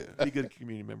 Right. Be good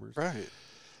community members. Right.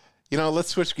 Let's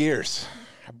switch gears.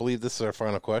 I believe this is our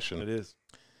final question. It is.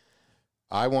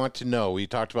 I want to know, we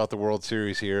talked about the World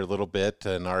Series here a little bit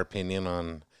and our opinion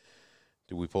on,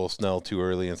 did we pull Snell too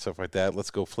early and stuff like that.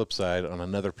 Let's go flip side on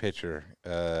another pitcher.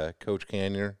 Coach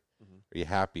Canyer, are you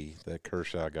happy that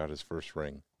Kershaw got his first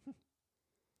ring?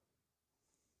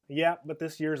 Yeah, but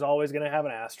this year's always going to have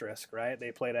an asterisk, right?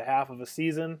 They played a half of a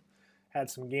season, had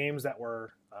some games that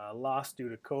were lost due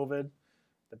to COVID.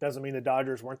 That doesn't mean the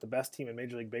Dodgers weren't the best team in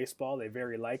Major League Baseball. They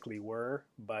very likely were,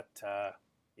 but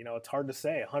it's hard to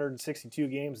say. 162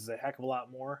 games is a heck of a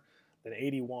lot more than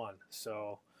 81.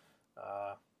 So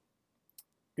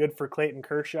good for Clayton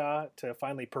Kershaw to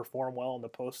finally perform well in the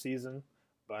postseason.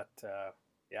 But,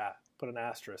 put an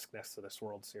asterisk next to this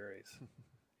World Series.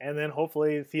 And then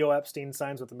hopefully Theo Epstein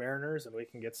signs with the Mariners and we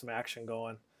can get some action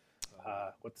going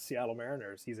with the Seattle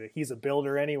Mariners. He's a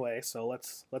builder anyway, so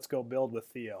let's go build with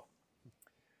Theo. I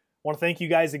want to thank you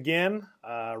guys again.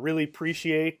 Really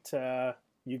appreciate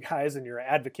you guys and your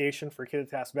advocacy for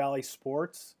Kittitas Valley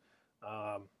sports.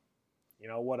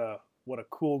 What a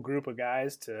cool group of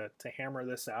guys to hammer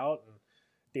this out, and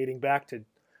dating back to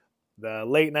the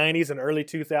late 90s and early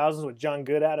 2000s with John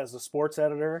Goodat as the sports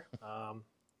editor.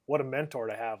 What a mentor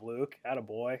to have, Luke.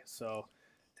 Attaboy. So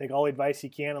take all the advice you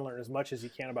can and learn as much as you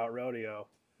can about rodeo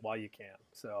while you can.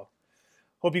 So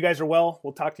hope you guys are well.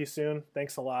 We'll talk to you soon.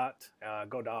 Thanks a lot.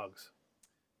 Go Dogs.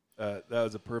 That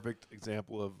was a perfect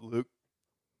example of Luke.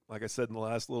 Like I said in the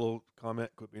last little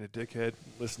comment, quit being a dickhead.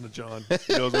 Listen to John.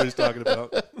 He knows what he's talking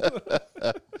about.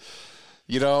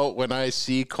 When I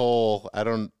see Cole, I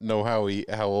don't know how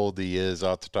old he is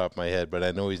off the top of my head, but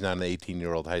I know he's not an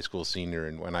 18-year-old high school senior.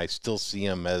 And when I still see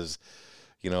him as,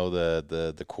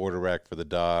 the quarterback for the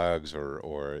Dogs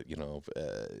or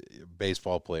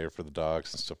baseball player for the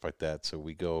Dogs and stuff like that. So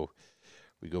we go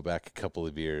back a couple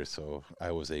of years. So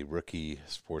I was a rookie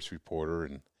sports reporter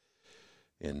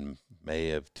in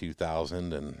May of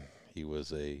 2000, and he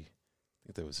was I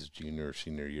think that was his junior or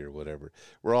senior year, whatever.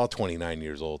 We're all 29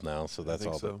 years old now, so that's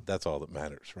all that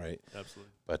matters, right?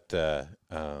 Absolutely. But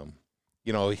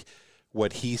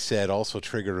what he said also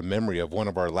triggered a memory of one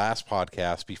of our last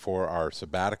podcasts before our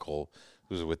sabbatical.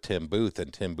 It was with Tim Booth,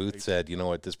 and Tim Booth said, "You know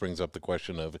what? This brings up the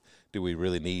question of, do we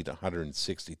really need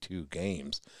 162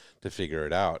 games to figure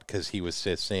it out?" Because he was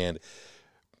just saying,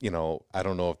 I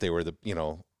don't know if they were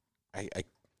I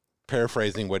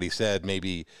paraphrasing what he said,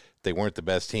 maybe they weren't the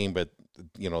best team, but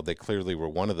they clearly were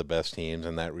one of the best teams,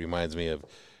 and that reminds me of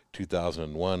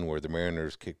 2001, where the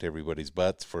Mariners kicked everybody's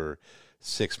butts for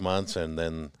 6 months, and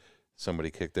then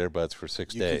somebody kicked their butts for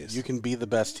 6 days. You can be the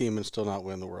best team and still not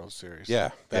win the World Series.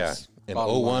 Yeah, That's And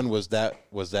bottom 01 line.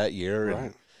 was that year, Right.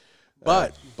 And,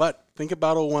 But think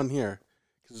about 01 here,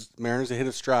 because Mariners hit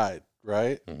a stride,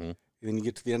 right? Mhm. And then you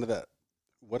get to the end of that.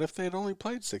 What if they had only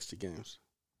played 60 games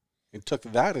and took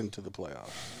that into the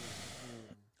playoffs?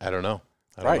 I don't know.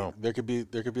 I Right. don't know. There could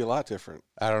be a lot different.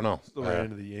 I don't know. Still ran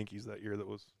into the Yankees that year. That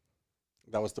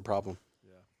was the problem.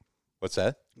 What's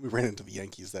that? We ran into the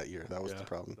Yankees that year. That was the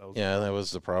problem. Yeah, that was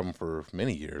the problem for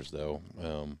many years, though.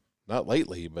 Not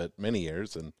lately, but many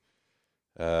years, and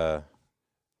I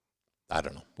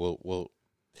don't know.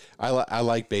 I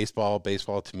like baseball.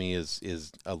 Baseball to me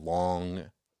is a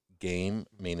long game,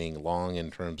 meaning long in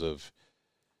terms of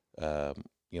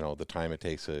the time it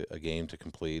takes a game to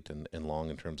complete, and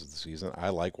long in terms of the season. I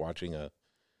like watching a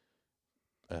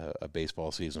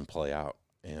baseball season play out,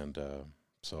 and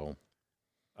so.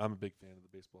 I'm a big fan of the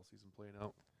baseball season playing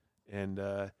out, and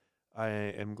I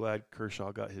am glad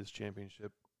Kershaw got his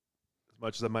championship. As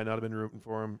much as I might not have been rooting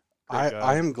for him,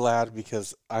 I am glad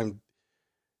because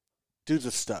dude's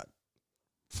a stud,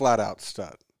 flat out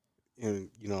stud.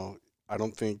 And I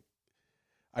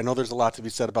know there's a lot to be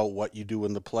said about what you do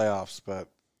in the playoffs, but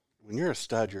when you're a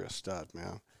stud,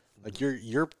 man. Like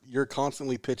you're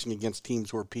constantly pitching against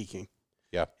teams who are peaking.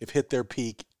 Yeah, have hit their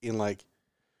peak in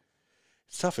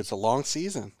it's tough. It's a long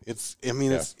season. It's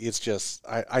just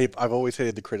I've always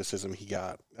hated the criticism he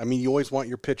got. I mean, you always want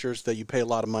your pitchers that you pay a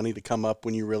lot of money to come up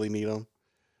when you really need them,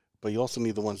 but you also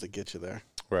need the ones that get you there.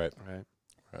 Right.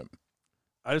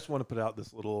 I just want to put out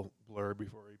this little blurb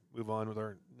before we move on with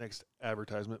our next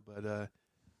advertisement. But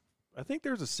I think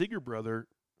there's a Seager brother.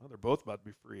 Well, they're both about to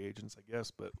be free agents, I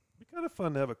guess. But it'd be kind of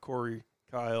fun to have a Corey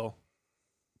Kyle,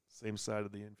 same side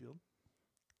of the infield.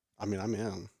 I mean, I'm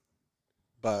in,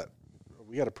 but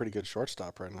we got a pretty good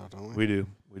shortstop right now, don't we? We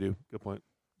do. Good point.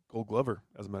 Gold Glover,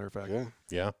 as a matter of fact.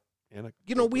 Yeah. And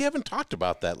We haven't talked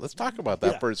about that. Let's talk about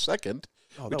that for a second.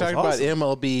 Oh, We're that was talking awesome.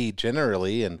 about MLB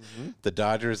generally and the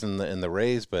Dodgers and the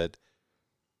Rays, but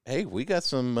hey, we got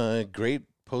some great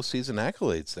postseason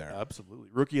accolades there. Absolutely.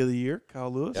 Rookie of the Year,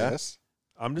 Kyle Lewis. Yes.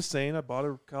 I'm just saying I bought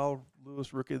a Kyle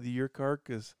Lewis Rookie of the Year card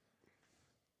because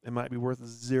it might be worth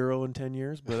 0 in 10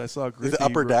 years, but I saw Griffey. Is it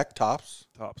upper deck tops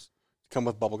come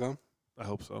with bubble gum? I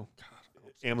hope so.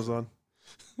 Amazon.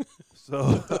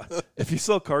 So if you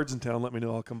sell cards in town, let me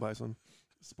know. I'll come buy some.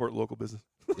 Support local business.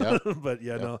 Yeah. But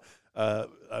no,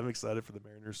 I'm excited for the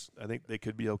Mariners. I think they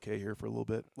could be okay here for a little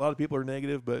bit. A lot of people are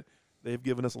negative, but they've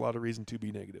given us a lot of reason to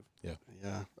be negative. Yeah,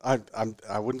 I'm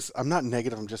not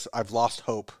negative. I've lost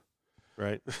hope.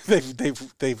 Right.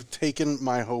 They've taken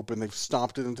my hope and they've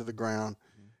stomped it into the ground.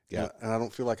 Yeah. And I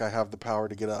don't feel like I have the power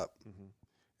to get up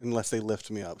unless they lift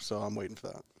me up. So I'm waiting for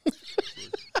that.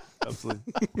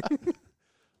 Absolutely.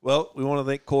 Well, we want to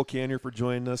thank Cole Canyer for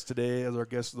joining us today as our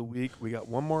guest of the week. We got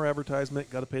one more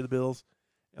advertisement, got to pay the bills,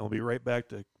 and we'll be right back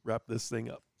to wrap this thing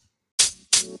up.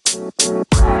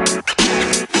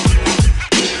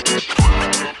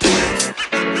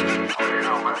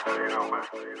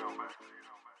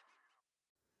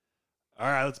 All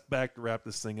right, let's back to wrap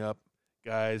this thing up.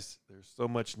 Guys, there's so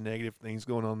much negative things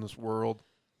going on in this world.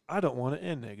 I don't want to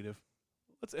end negative.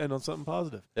 Let's end on something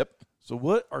positive. Yep. So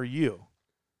what are you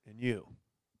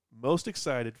most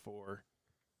excited for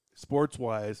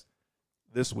sports-wise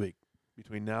this week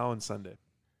between now and Sunday?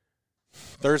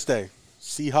 Thursday,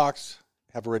 Seahawks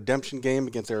have a redemption game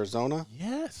against Arizona.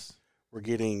 Yes. We're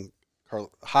getting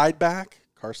Hyde back.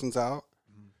 Carson's out.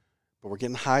 But we're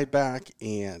getting Hyde back,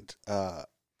 and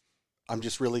I'm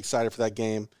just really excited for that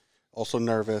game. Also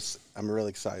nervous. I'm really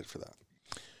excited for that.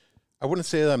 I wouldn't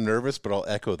say that I'm nervous, but I'll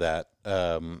echo that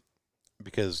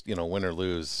because, win or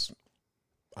lose,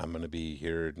 I'm going to be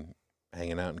here and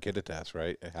hanging out in Kittitas,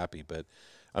 right? Happy, but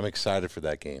I'm excited for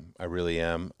that game. I really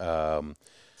am.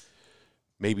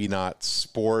 Maybe not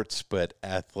sports, but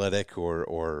athletic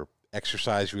or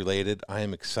exercise related. I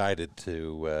am excited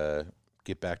to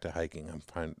get back to hiking. I'm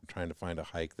trying to find a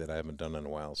hike that I haven't done in a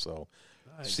while. So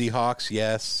nice. Seahawks,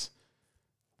 yes,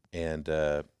 and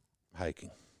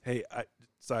hiking. Hey,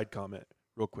 side comment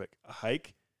real quick. A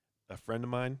hike, a friend of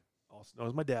mine, also known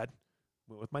as my dad,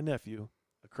 went with my nephew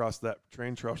across that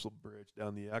train trestle bridge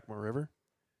down the Yakima River,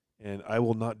 and I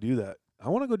will not do that. I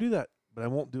want to go do that, but I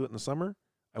won't do it in the summer.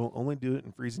 I will only do it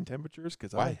in freezing temperatures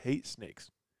because I hate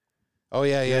snakes. Oh,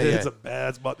 yeah. It's a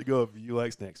bad spot to go if you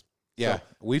like snakes. Yeah, so,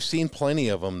 we've seen plenty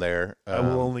of them there. I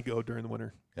will only go during the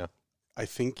winter. Yeah. I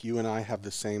think you and I have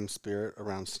the same spirit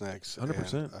around snakes.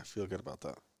 100%. I feel good about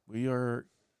that. We are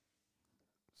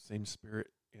same spirit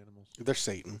animals. They're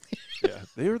Satan. Yeah,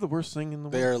 they are the worst thing in the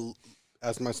world. They're,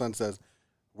 as my son says,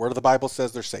 word of the Bible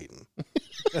says they're Satan.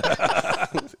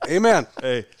 Amen.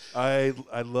 Hey, I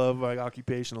love my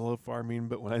occupation. I love farming,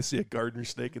 but when I see a gardener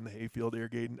snake in the hayfield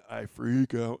irrigating, I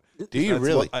freak out. Do you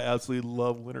really? I absolutely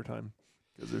love wintertime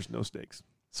because there's no snakes.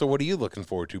 So what are you looking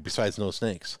forward to besides no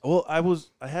snakes? Well,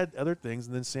 I had other things,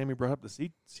 and then Sammy brought up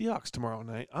the Seahawks tomorrow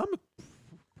night. I'm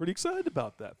pretty excited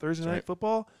about that. Thursday night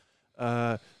football.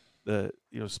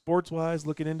 Sports wise,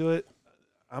 looking into it,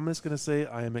 I'm just gonna say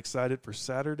I am excited for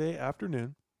Saturday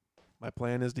afternoon. My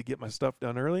plan is to get my stuff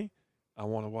done early. I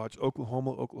want to watch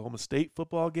Oklahoma State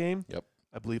football game. Yep.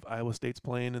 I believe Iowa State's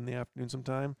playing in the afternoon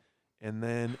sometime, and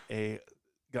then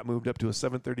got moved up to a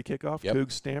 7:30 kickoff. Yep.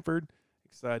 Cougs Stanford.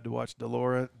 Excited to watch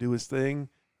Delora do his thing.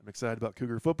 I'm excited about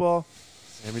Cougar football.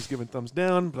 Sammy's giving thumbs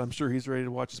down, but I'm sure he's ready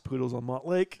to watch his Poodles on Mutt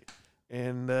Lake.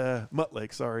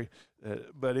 Sorry.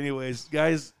 But anyways,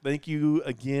 guys, thank you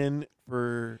again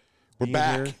for being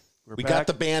back. Here. We got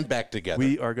the band back together.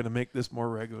 We are going to make this more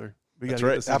regular. We That's gotta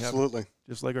right. get this thing Absolutely.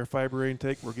 just like our fiber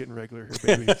intake, we're getting regular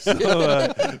here, baby. So,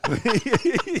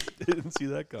 didn't see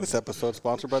that coming. This episode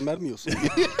sponsored by Metamucil.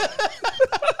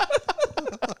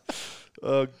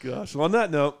 Oh, gosh. Well, on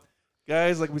that note,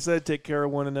 guys, like we said, take care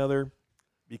of one another.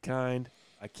 Be kind.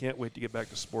 I can't wait to get back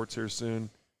to sports here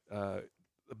soon. A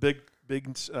big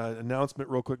announcement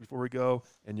real quick before we go,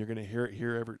 and you're going to hear it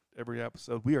here every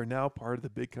episode. We are now part of the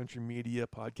Big Country Media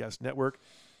Podcast Network,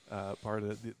 part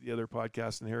of the other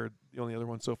podcasts in here. The only other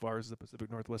one so far is the Pacific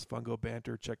Northwest Fungo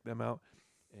Banter. Check them out.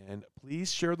 And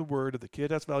please share the word of the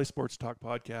Kittitas Valley Sports Talk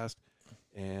podcast,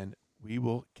 and we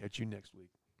will catch you next week.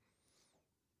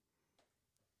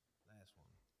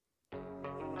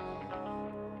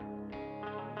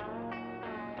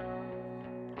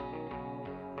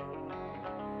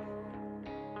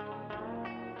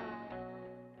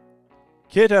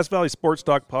 Kittitas Valley Sports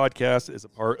Talk Podcast is a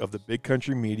part of the Big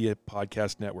Country Media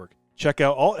Podcast Network. Check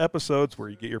out all episodes where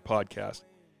you get your podcast.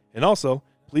 And also,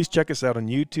 please check us out on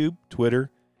YouTube,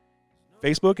 Twitter,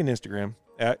 Facebook, and Instagram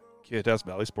at Kittitas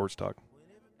Valley Sports Talk.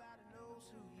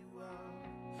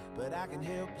 But I can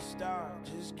help you start,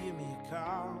 just give me a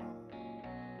call.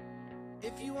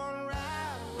 If you want to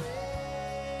ride away